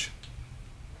that edge.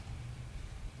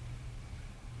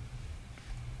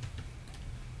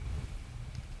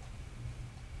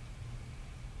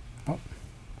 Oh,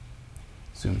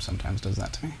 Zoom sometimes does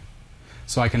that to me.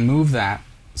 So I can move that.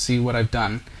 See, what I've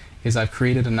done is I've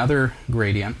created another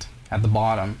gradient at the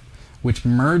bottom which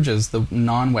merges the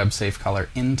non-web safe color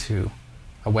into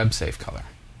a web safe color.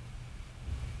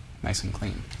 Nice and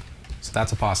clean. So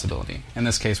that's a possibility. In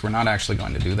this case, we're not actually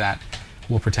going to do that.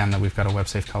 We'll pretend that we've got a web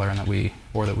safe color and that we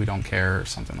don't care or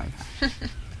something like that.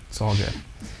 It's all good.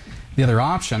 The other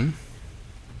option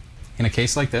In a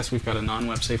case like this, we've got a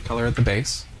non-web safe color at the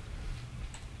base.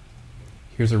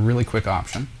 Here's a really quick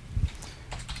option.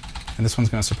 And this one's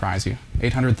going to surprise you.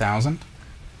 800,000.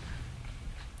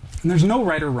 And there's no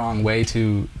right or wrong way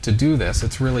to do this.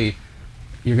 It's really,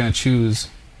 you're going to choose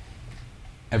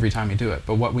every time you do it.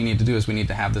 But what we need to do is we need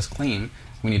to have this clean.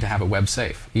 We need to have it web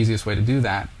safe. Easiest way to do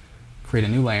that, create a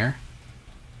new layer.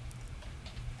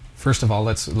 First of all,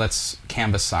 let's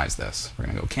canvas size this. We're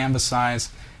going to go canvas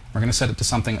size. We're going to set it to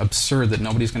something absurd that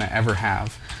nobody's going to ever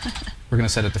have. We're going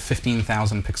to set it to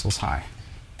 15,000 pixels high.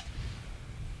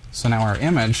 So now our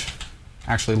image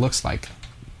actually looks like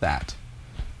that,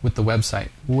 with the website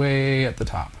way at the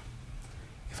top.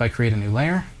 If I create a new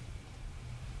layer,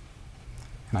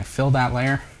 and I fill that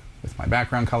layer with my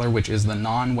background color, which is the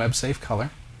non-web safe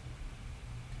color.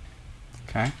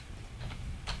 Okay.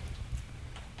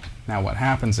 Now what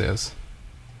happens is,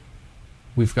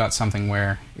 we've got something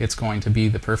where it's going to be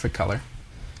the perfect color.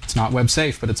 It's not web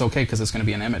safe, but it's okay because it's going to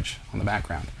be an image on the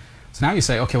background. So now you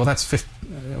say, okay, well that's,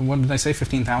 what did I say,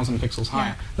 15,000 pixels high.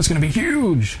 Yeah. That's going to be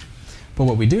huge. But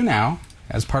what we do now,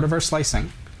 as part of our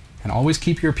slicing, and always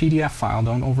keep your PDF file,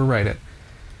 don't overwrite it,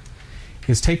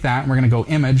 is take that and we're going to go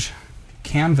image,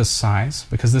 canvas size,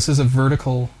 because this is a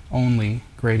vertical only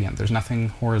gradient. There's nothing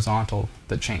horizontal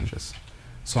that changes.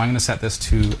 So I'm going to set this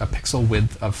to a pixel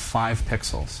width of 5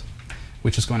 pixels,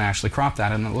 which is going to actually crop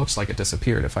that, and it looks like it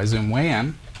disappeared. If I zoom way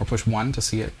in, or push 1 to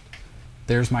see it,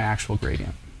 there's my actual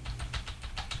gradient.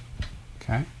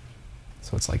 Okay?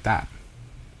 So it's like that.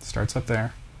 Starts up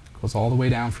there, goes all the way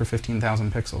down for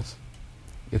 15,000 pixels.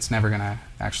 It's never going to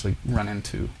actually run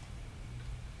into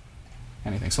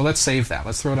anything. So let's save that.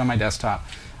 Let's throw it on my desktop.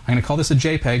 I'm going to call this a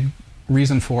JPEG.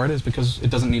 Reason for it is because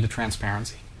it doesn't need a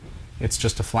transparency. It's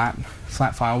just a flat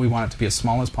file. We want it to be as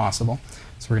small as possible.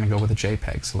 So we're going to go with a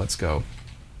JPEG. So let's go.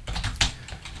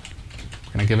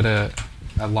 We're going to give it a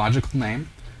logical name.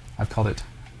 I've called it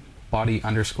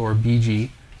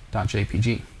body_bg.jpg.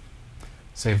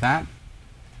 Save that.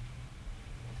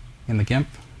 In the GIMP,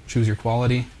 choose your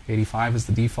quality. 85 is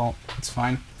the default. It's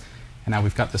fine. And now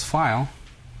we've got this file,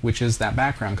 which is that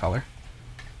background color,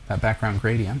 that background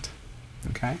gradient.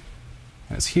 Okay?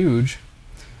 And it's huge,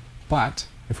 but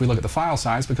if we look at the file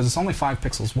size, because it's only 5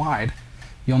 pixels wide,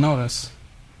 you'll notice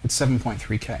it's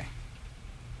 7.3K.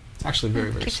 It's actually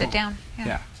very, very Keeps small. it down.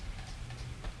 Yeah.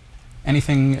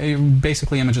 Anything,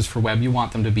 basically images for web, you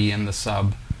want them to be in the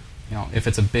sub. You know, if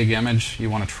it's a big image, you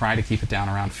want to try to keep it down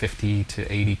around 50 to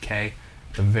 80K,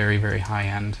 the very, very high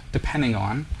end, depending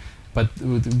on. But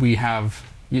we have,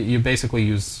 you basically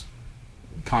use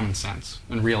common sense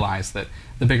and realize that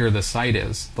the bigger the site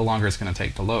is, the longer it's going to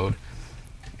take to load.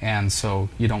 And so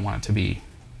you don't want it to be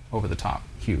over the top,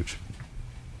 huge.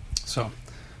 So,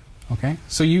 okay,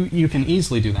 so you can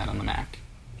easily do that on the Mac.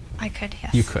 I could,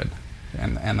 yes. You could,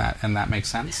 and that makes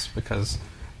sense because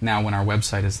now when our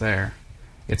website is there,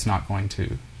 it's not going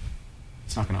to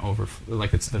there's not going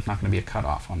to be a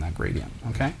cutoff on that gradient.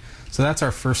 Okay, so that's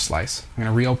our first slice. I'm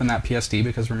going to reopen that PSD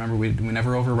because remember we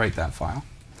never overwrite that file.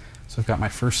 So I've got my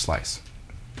first slice.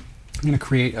 I'm going to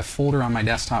create a folder on my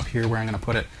desktop here where I'm going to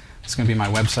put it. It's going to be my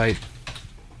website.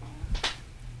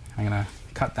 I'm going to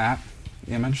cut that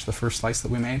image, the first slice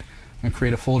that we made. I'm going to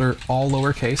create a folder, all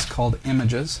lowercase, called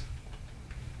images.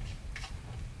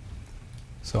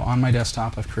 So on my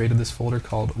desktop, I've created this folder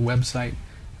called website,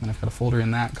 and I've got a folder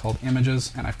in that called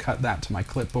images, and I've cut that to my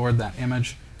clipboard, that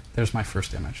image. There's my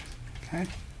first image. Okay.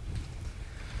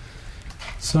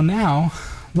 So now,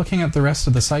 looking at the rest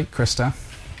of the site, Krista,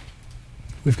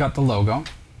 we've got the logo,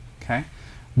 okay,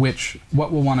 which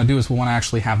what we'll want to do is we'll want to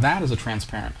actually have that as a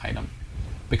transparent item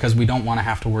because we don't want to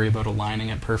have to worry about aligning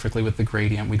it perfectly with the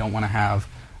gradient. We don't want to have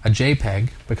a JPEG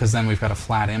because then we've got a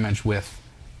flat image with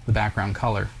the background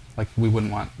color. Like we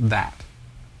wouldn't want that,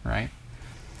 right?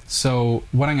 So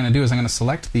what I'm going to do is I'm going to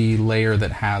select the layer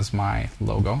that has my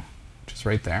logo, which is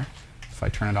right there. If I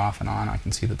turn it off and on, I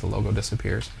can see that the logo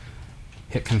disappears.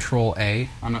 Hit Control A.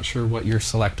 I'm not sure what your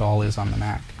select all is on the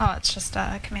Mac. Oh, it's just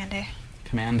Command A.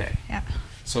 Command A. Yeah.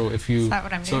 So if you Is that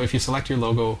what I'm doing? if you select your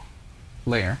logo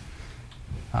layer,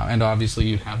 and obviously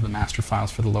you have the master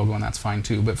files for the logo, and that's fine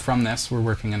too. But from this, we're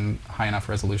working in high enough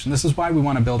resolution. This is why we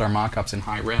want to build our mockups in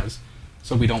high res,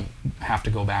 so we don't have to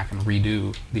go back and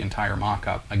redo the entire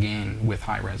mockup again with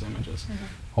high res images. Mm-hmm.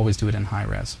 Always do it in high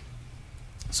res.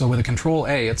 So with a Control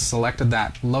A, it's selected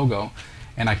that logo,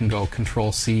 and I can go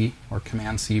Control C or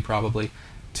Command C probably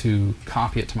to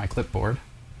copy it to my clipboard.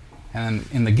 And then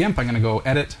in the GIMP, I'm going to go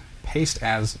Edit, Paste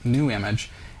as New Image,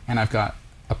 and I've got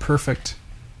a perfect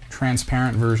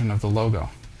transparent version of the logo.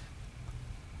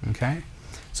 Okay?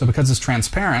 So because it's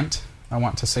transparent, I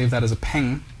want to save that as a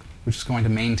ping which is going to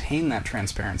maintain that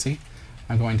transparency.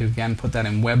 I'm going to again put that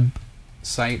in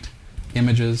website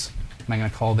images, and I'm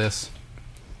going to call this,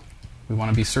 we want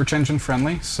to be search engine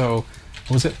friendly, so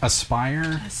what was it?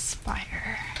 Aspire?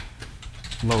 Aspire.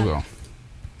 Logo.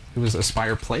 It was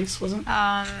Aspire Place, wasn't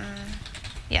it?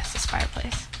 Yes, Aspire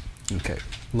Place. Okay,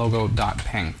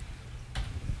 logo.ping.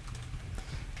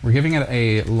 We're giving it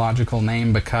a logical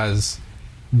name because,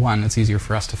 one, it's easier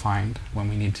for us to find when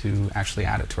we need to actually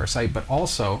add it to our site, but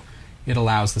also it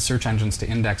allows the search engines to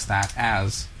index that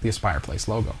as the Aspire Place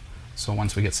logo. So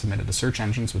once we get submitted to search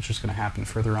engines, which is going to happen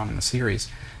further on in the series,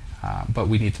 but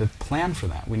we need to plan for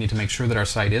that. We need to make sure that our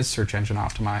site is search engine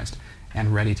optimized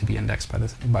and ready to be indexed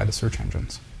by the search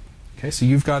engines. Okay, so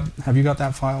have you got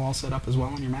that file all set up as well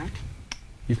on your Mac?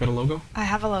 You've got a logo? I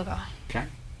have a logo. Okay.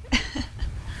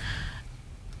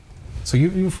 So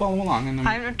you follow along, and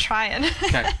I'm trying.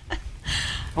 Okay.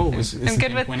 Oh, is I'm the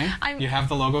good game winning? You have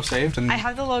the logo saved, and I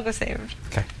have the logo saved.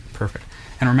 Okay, perfect.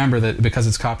 And remember that because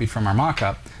it's copied from our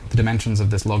mock-up, the dimensions of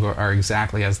this logo are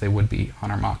exactly as they would be on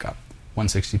our mock-up,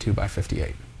 162 by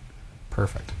 58.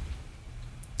 Perfect.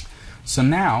 So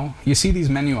now you see these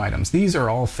menu items. These are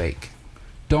all fake.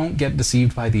 Don't get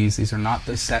deceived by these. These are not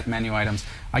the set menu items.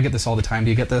 I get this all the time. Do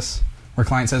you get this? Where a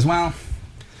client says, well,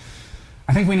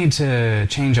 I think we need to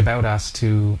change about us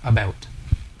to about.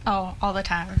 Oh, all the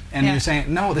time. And you're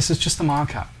saying, no, this is just the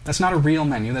mock-up. That's not a real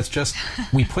menu. That's just,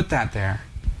 we put that there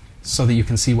so that you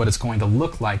can see what it's going to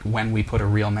look like when we put a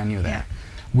real menu there. Yeah.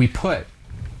 We put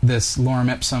this lorem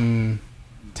ipsum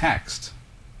text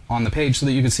on the page so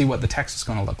that you can see what the text is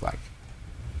going to look like.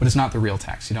 But it's not the real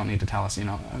text. You don't need to tell us,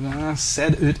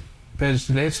 said it,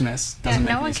 doesn't make any sense.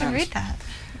 No one can read that.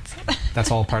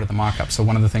 That's all part of the mock-up. So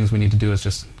one of the things we need to do is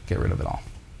just get rid of it all.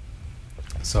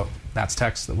 So that's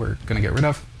text that we're going to get rid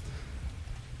of.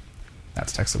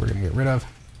 That's text that we're going to get rid of.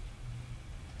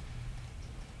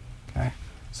 Okay,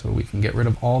 so we can get rid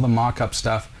of all the mock-up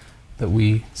stuff that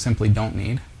we simply don't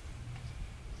need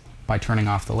by turning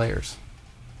off the layers.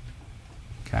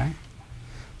 Okay,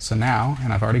 so now,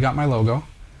 and I've already got my logo,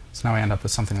 so now I end up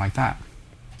with something like that.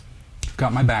 I've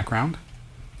got my background,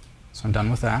 so I'm done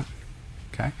with that.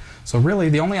 Okay, so really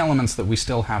the only elements that we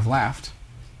still have left,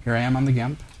 here I am on the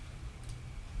GIMP,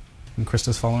 and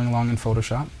Krista's following along in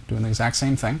Photoshop, doing the exact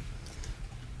same thing.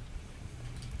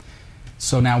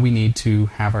 So now we need to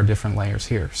have our different layers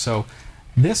here. So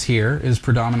this here is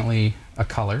predominantly a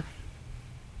color.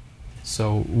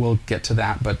 So we'll get to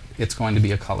that, but it's going to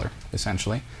be a color,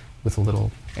 essentially, with a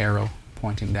little arrow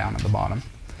pointing down at the bottom.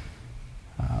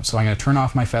 So I'm going to turn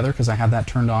off my feather because I had that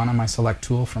turned on my select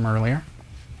tool from earlier.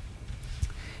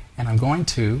 And I'm going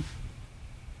to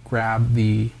grab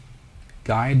the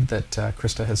guide that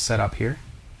Krista has set up here.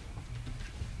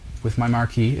 With my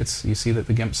marquee, you see that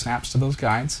the GIMP snaps to those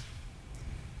guides.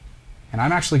 And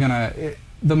I'm actually going to,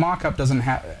 the mock-up doesn't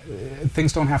have,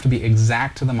 things don't have to be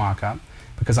exact to the mock-up,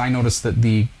 because I noticed that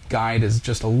the guide is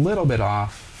just a little bit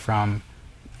off from,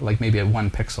 like maybe at 1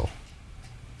 pixel.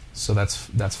 So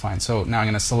that's fine. So now I'm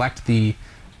going to select the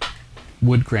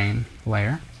wood grain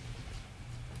layer,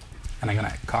 and I'm going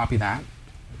to copy that,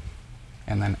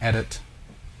 and then edit,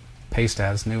 paste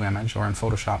as new image, or in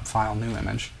Photoshop, file new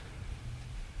image.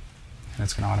 And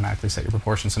it's going to automatically set your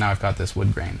proportion. So now I've got this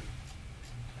wood grain,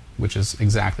 which is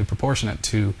exactly proportionate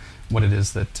to what it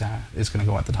is that is going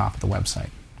to go at the top of the website.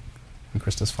 And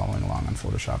Krista's following along on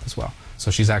Photoshop as well.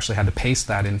 So she's actually had to paste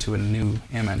that into a new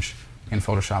image in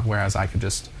Photoshop, whereas I could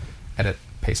just edit,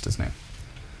 paste as new.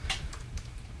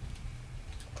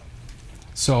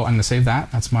 So I'm going to save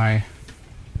that. That's my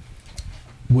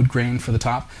wood grain for the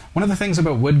top. One of the things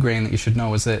about wood grain that you should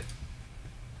know is that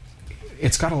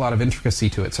it's got a lot of intricacy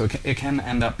to it, so it can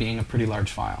end up being a pretty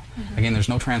large file. Mm-hmm. Again, there's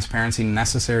no transparency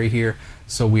necessary here,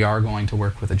 so we are going to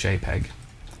work with a JPEG.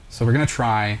 So we're going to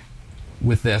try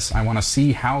with this. I want to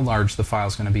see how large the file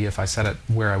is going to be if I set it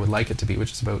where I would like it to be,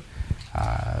 which is about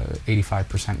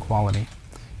 85% quality.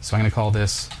 So I'm going to call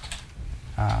this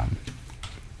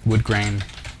woodgrain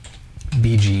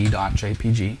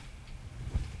bg.jpg.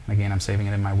 And again, I'm saving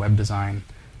it in my web design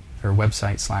or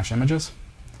website/images.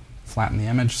 Flatten the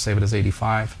image, save it as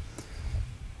 85,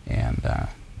 and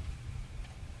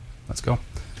let's go.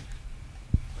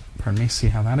 Pardon me, see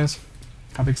how that is?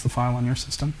 How big's the file on your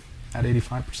system at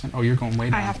 85%? Oh, you're going way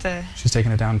down. I have to... She's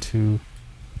taking it down to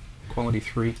quality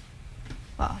 3.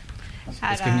 Well,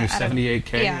 it's giving you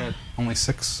 78K at only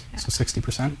 6, so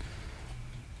 60%.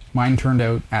 Mine turned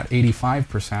out at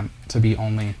 85% to be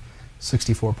only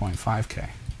 64.5K.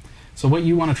 So what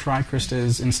you want to try, Krista,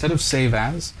 is instead of save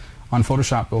as, on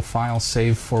Photoshop, go File,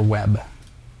 Save for Web.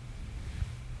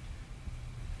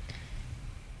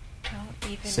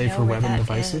 Don't even Save know for where Web and that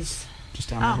Devices. is. just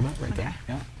down a little bit, right okay. there.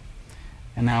 Yeah.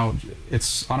 And now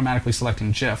it's automatically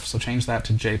selecting GIF, so change that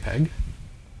to JPEG.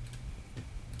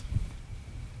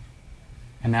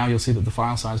 And now you'll see that the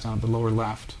file size down at the lower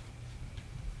left,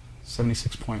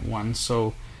 76.1.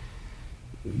 So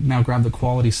now grab the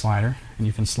quality slider, and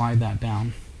you can slide that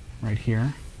down right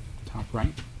here, top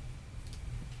right.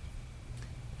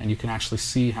 And you can actually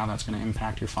see how that's going to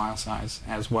impact your file size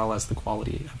as well as the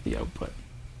quality of the output.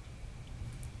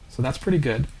 So that's pretty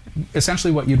good.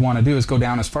 Essentially what you'd want to do is go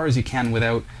down as far as you can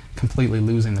without completely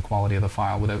losing the quality of the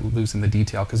file, without losing the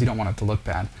detail, because you don't want it to look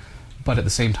bad. But at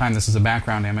the same time, this is a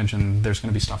background image, and there's going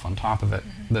to be stuff on top of it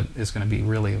that is going to be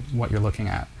really what you're looking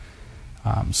at.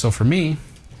 So for me,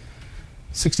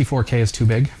 64K is too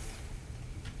big.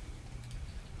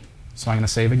 So I'm going to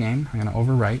save again. I'm going to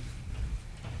overwrite.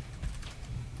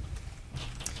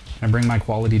 I'm going to bring my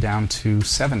quality down to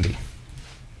 70.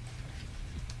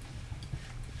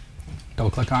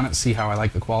 Double click on it, see how I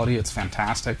like the quality. It's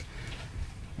fantastic.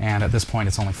 And at this point,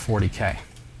 it's only 40K.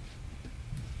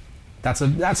 That's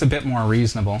a bit more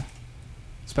reasonable,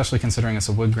 especially considering it's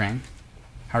a wood grain.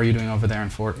 How are you doing over there in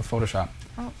Photoshop?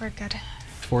 Oh, we're good.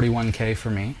 41K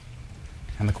for me,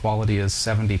 and the quality is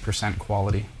 70%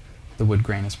 quality. The wood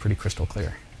grain is pretty crystal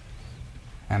clear.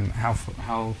 And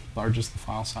how large is the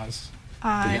file size?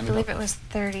 I believe it was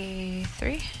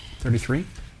 33. 33?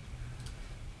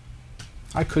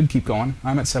 I could keep going.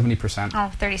 I'm at 70%.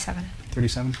 Oh, 37.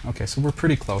 37? Okay, so we're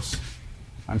pretty close.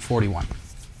 I'm 41.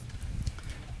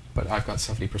 But I've got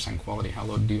 70% quality. How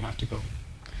low do you have to go?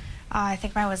 I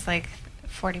think mine was like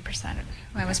 40%.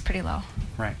 Mine was pretty low.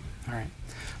 Right. All right.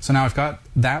 So now I've got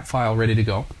that file ready to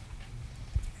go.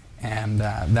 And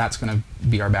that's going to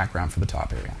be our background for the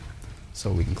top area.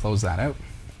 So we can close that out.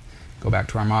 Go back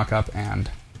to our mock-up, and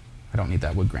I don't need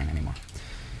that wood grain anymore.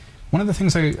 One of the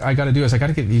things I got to do is I got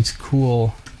to get these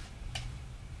cool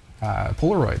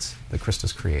Polaroids that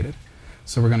Krista's created.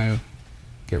 So we're going to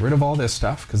get rid of all this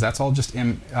stuff, because that's all just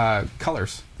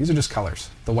colors. These are just colors.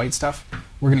 The white stuff,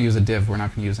 we're going to use a div. We're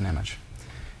not going to use an image.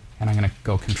 And I'm going to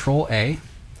go Control A.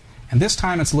 And this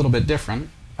time it's a little bit different.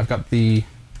 I've got the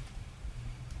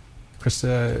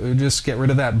Krista, just get rid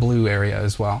of that blue area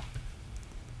as well,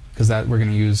 because that we're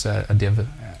going to use a div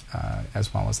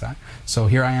as well as that. So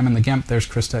here I am in the GIMP. There's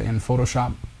Krista in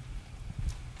Photoshop.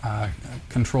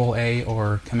 Control A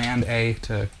or Command A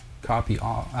to copy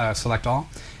all, select all.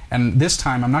 And this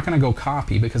time I'm not going to go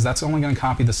copy, because that's only going to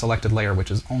copy the selected layer,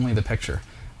 which is only the picture.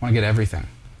 I want to get everything.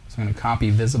 So I'm going to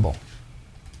copy visible,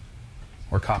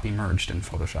 or copy merged in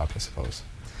Photoshop, I suppose.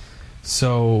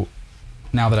 So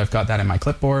now that I've got that in my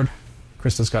clipboard,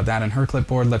 Krista's got that in her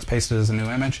clipboard, let's paste it as a new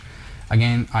image.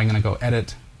 Again, I'm going to go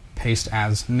Edit, Paste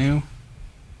as New.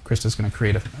 Krista's going to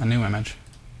create a new image,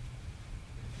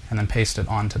 and then paste it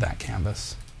onto that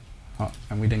canvas. Oh,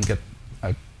 and we didn't get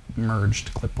a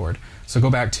merged clipboard. So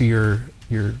go back to your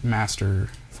master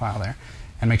file there,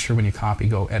 and make sure when you copy,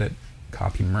 go Edit,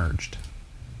 Copy Merged.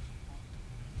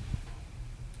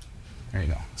 There you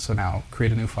go. So now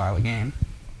create a new file again.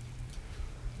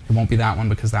 It won't be that one,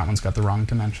 because that one's got the wrong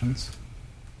dimensions.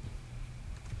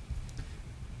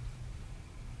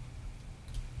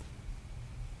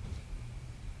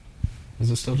 Is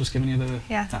it still just giving you the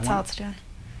Yeah, that that's one? all it's doing.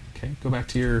 Okay, go back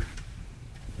to your...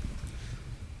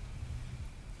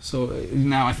 So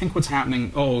now I think what's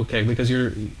happening... Oh, okay, because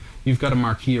you've got a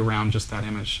marquee around just that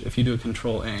image. If you do a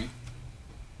Control A,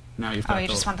 now you've got... Oh, you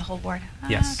just want the whole board?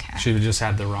 Yes. Okay. Should have just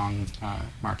had the wrong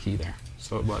marquee there.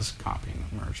 So it was copying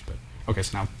and merged. But okay,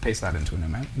 so now paste that into a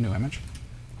new image.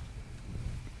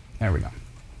 There we go.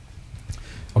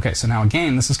 Okay, so now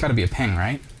again, this has got to be a ping,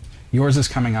 right? Yours is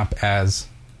coming up as...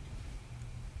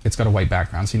 It's got a white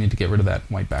background, so you need to get rid of that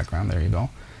white background. There you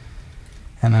go.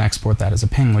 And then export that as a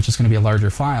ping, which is going to be a larger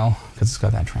file, because it's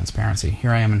got that transparency. Here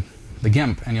I am in the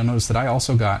GIMP, and you'll notice that I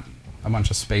also got a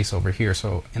bunch of space over here.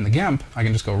 So in the GIMP, I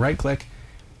can just go right-click,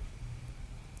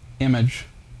 Image,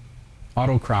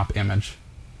 Auto Crop Image,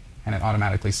 and it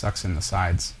automatically sucks in the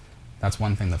sides. That's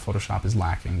one thing that Photoshop is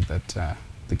lacking that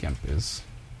the GIMP is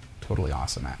totally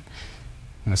awesome at.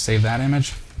 I'm going to save that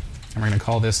image, and we're going to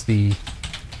call this the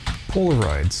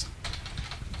Polaroids.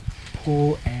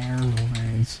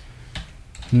 Polaroids.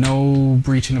 No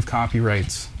breaching of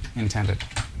copyrights intended.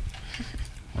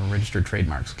 Or registered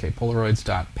trademarks. Okay,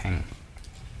 Polaroids.ping.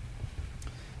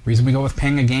 Reason we go with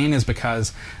ping again is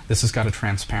because this has got a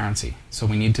transparency. So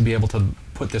we need to be able to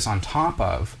put this on top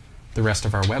of the rest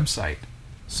of our website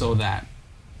so that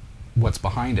what's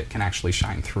behind it can actually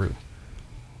shine through.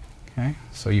 Okay,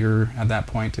 so you're at that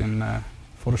point in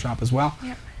Photoshop as well.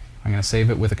 Yep. I'm going to save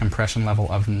it with a compression level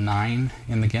of 9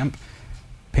 in the GIMP.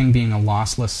 Ping being a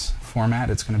lossless format,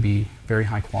 it's going to be very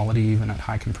high quality even at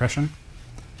high compression.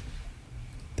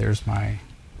 There's my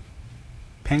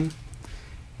ping,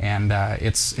 and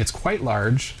it's quite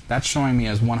large. That's showing me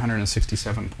as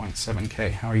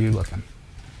 167.7K. How are you looking?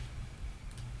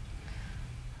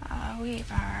 We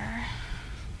are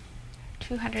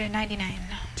 299.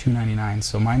 299.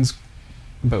 So mine's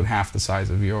about half the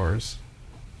size of yours,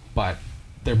 but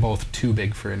they're both too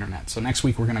big for internet. So next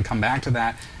week we're going to come back to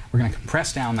that. We're going to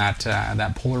compress down that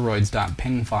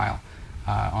polaroids.ping file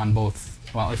on both.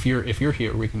 Well, if you're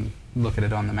here, we can look at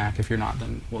it on the Mac. If you're not,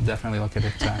 then we'll definitely look at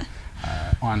it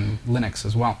on Linux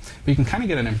as well. But you can kind of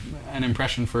get an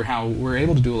impression for how we're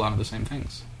able to do a lot of the same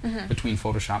things between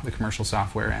Photoshop, the commercial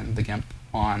software, and the GIMP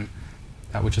on,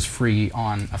 which is free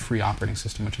on a free operating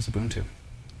system, which is Ubuntu.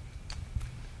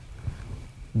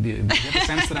 Do you get the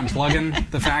sense that I'm plugging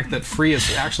the fact that free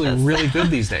is actually really good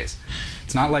these days?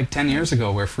 It's not like 10 years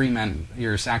ago where free meant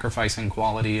you're sacrificing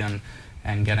quality and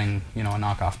getting, a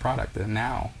knockoff product. And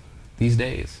now, these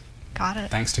days, Got it.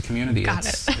 thanks to community, Got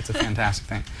it's a fantastic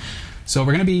thing. So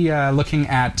we're going to be looking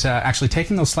at actually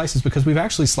taking those slices, because we've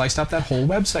actually sliced up that whole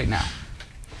website now.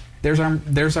 There's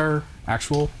our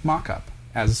actual mock-up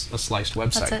as a sliced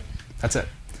website. That's it.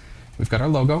 We've got our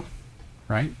logo,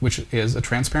 right, which is a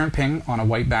transparent ping on a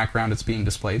white background. It's being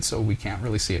displayed, so we can't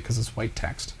really see it because it's white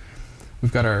text.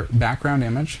 We've got our background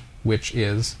image, which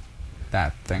is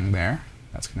that thing there.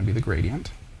 That's going to be the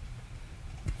gradient.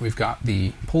 We've got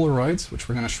the Polaroids, which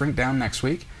we're going to shrink down next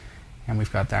week. And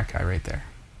we've got that guy right there,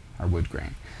 our wood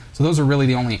grain. So those are really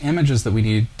the only images that we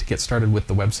need to get started with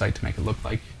the website to make it look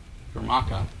like your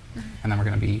mock-up. And then we're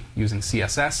going to be using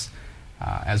CSS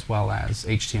as well as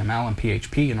HTML and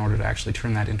PHP in order to actually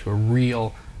turn that into a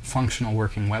real functional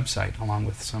working website, along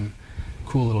with some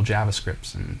cool little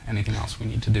JavaScripts and anything else we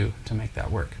need to do to make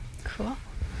that work. Cool.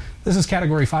 This is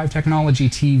Category 5 Technology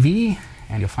TV,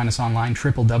 and you'll find us online,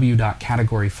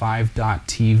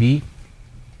 www.category5.tv.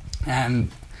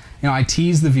 And, I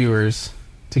tease the viewers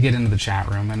to get into the chat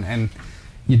room, and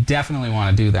you definitely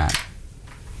want to do that.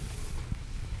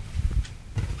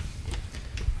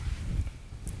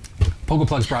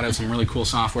 PogoPlug's brought out some really cool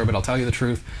software, but I'll tell you the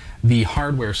truth, the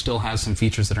hardware still has some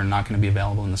features that are not going to be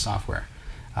available in the software.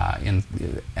 I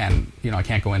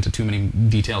can't go into too many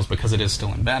details because it is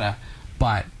still in beta,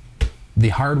 but the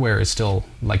hardware is still,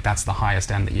 that's the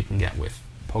highest end that you can get with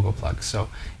PogoPlug. So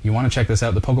you want to check this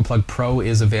out. The PogoPlug Pro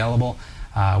is available.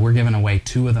 We're giving away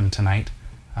 2 of them tonight.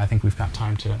 I think we've got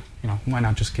time to, why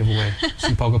not just give away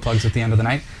some PogoPlugs at the end of the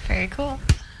night? Very cool.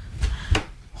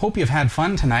 Hope you've had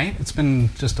fun tonight. It's been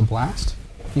just a blast.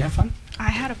 You had fun? I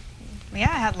had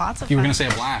lots of fun. You were going to say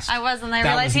a blast. I was, and I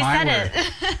realized you said it.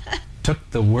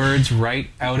 Took the words right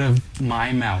out of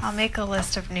my mouth. I'll make a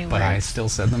list of new words. But I still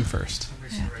said them first. We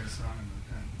should write a song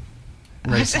about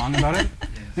that. Write a song about it? Yeah.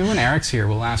 Maybe when Eric's here,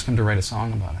 we'll ask him to write a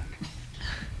song about it.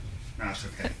 No, it's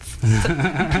okay.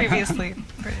 Previously.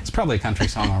 It's probably a country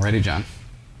song already, John.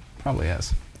 Probably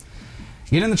is.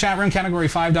 Get in the chat room,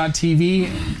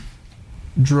 category5.tv.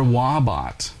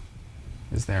 Drawabot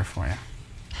is there for you.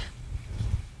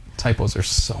 Typos are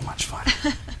so much fun.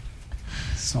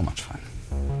 So much fun.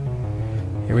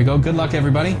 Here we go. Good luck,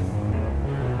 everybody.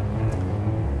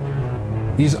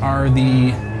 These are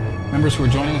the members who are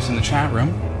joining us in the chat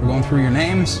room. We're going through your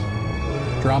names.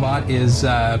 Drawbot is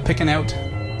picking out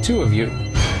 2 of you.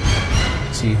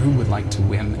 See who would like to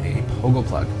win a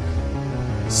PogoPlug.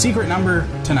 Secret number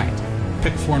tonight.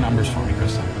 Pick 4 numbers for me,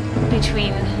 Krista.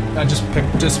 Between just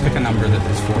pick a number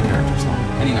that is 4 characters long.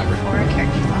 Any number. 4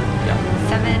 characters long. Yeah.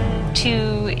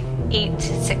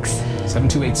 7286.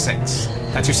 7286.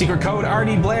 That's your secret code,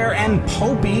 Artie, Blair, and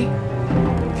Popey.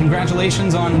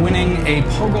 Congratulations on winning a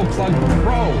PogoPlug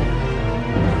Pro.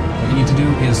 What you need to do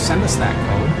is send us that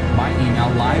code by email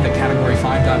live at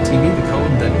category5.tv, the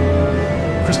code that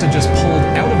Krista just pulled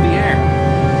out of the air.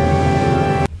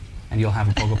 And you'll have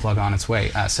a PogoPlug on its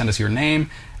way. Send us your name,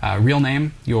 real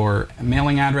name, your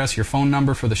mailing address, your phone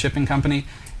number for the shipping company,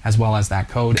 as well as that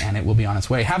code, and it will be on its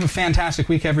way. Have a fantastic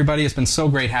week, everybody. It's been so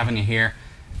great having you here.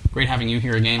 Great having you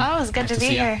here again. Oh, it was good to be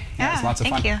here. Yeah, it's lots of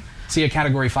fun. Thank you. See you at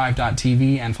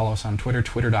category5.tv, and follow us on Twitter,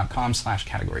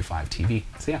 twitter.com/category5tv.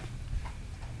 See ya.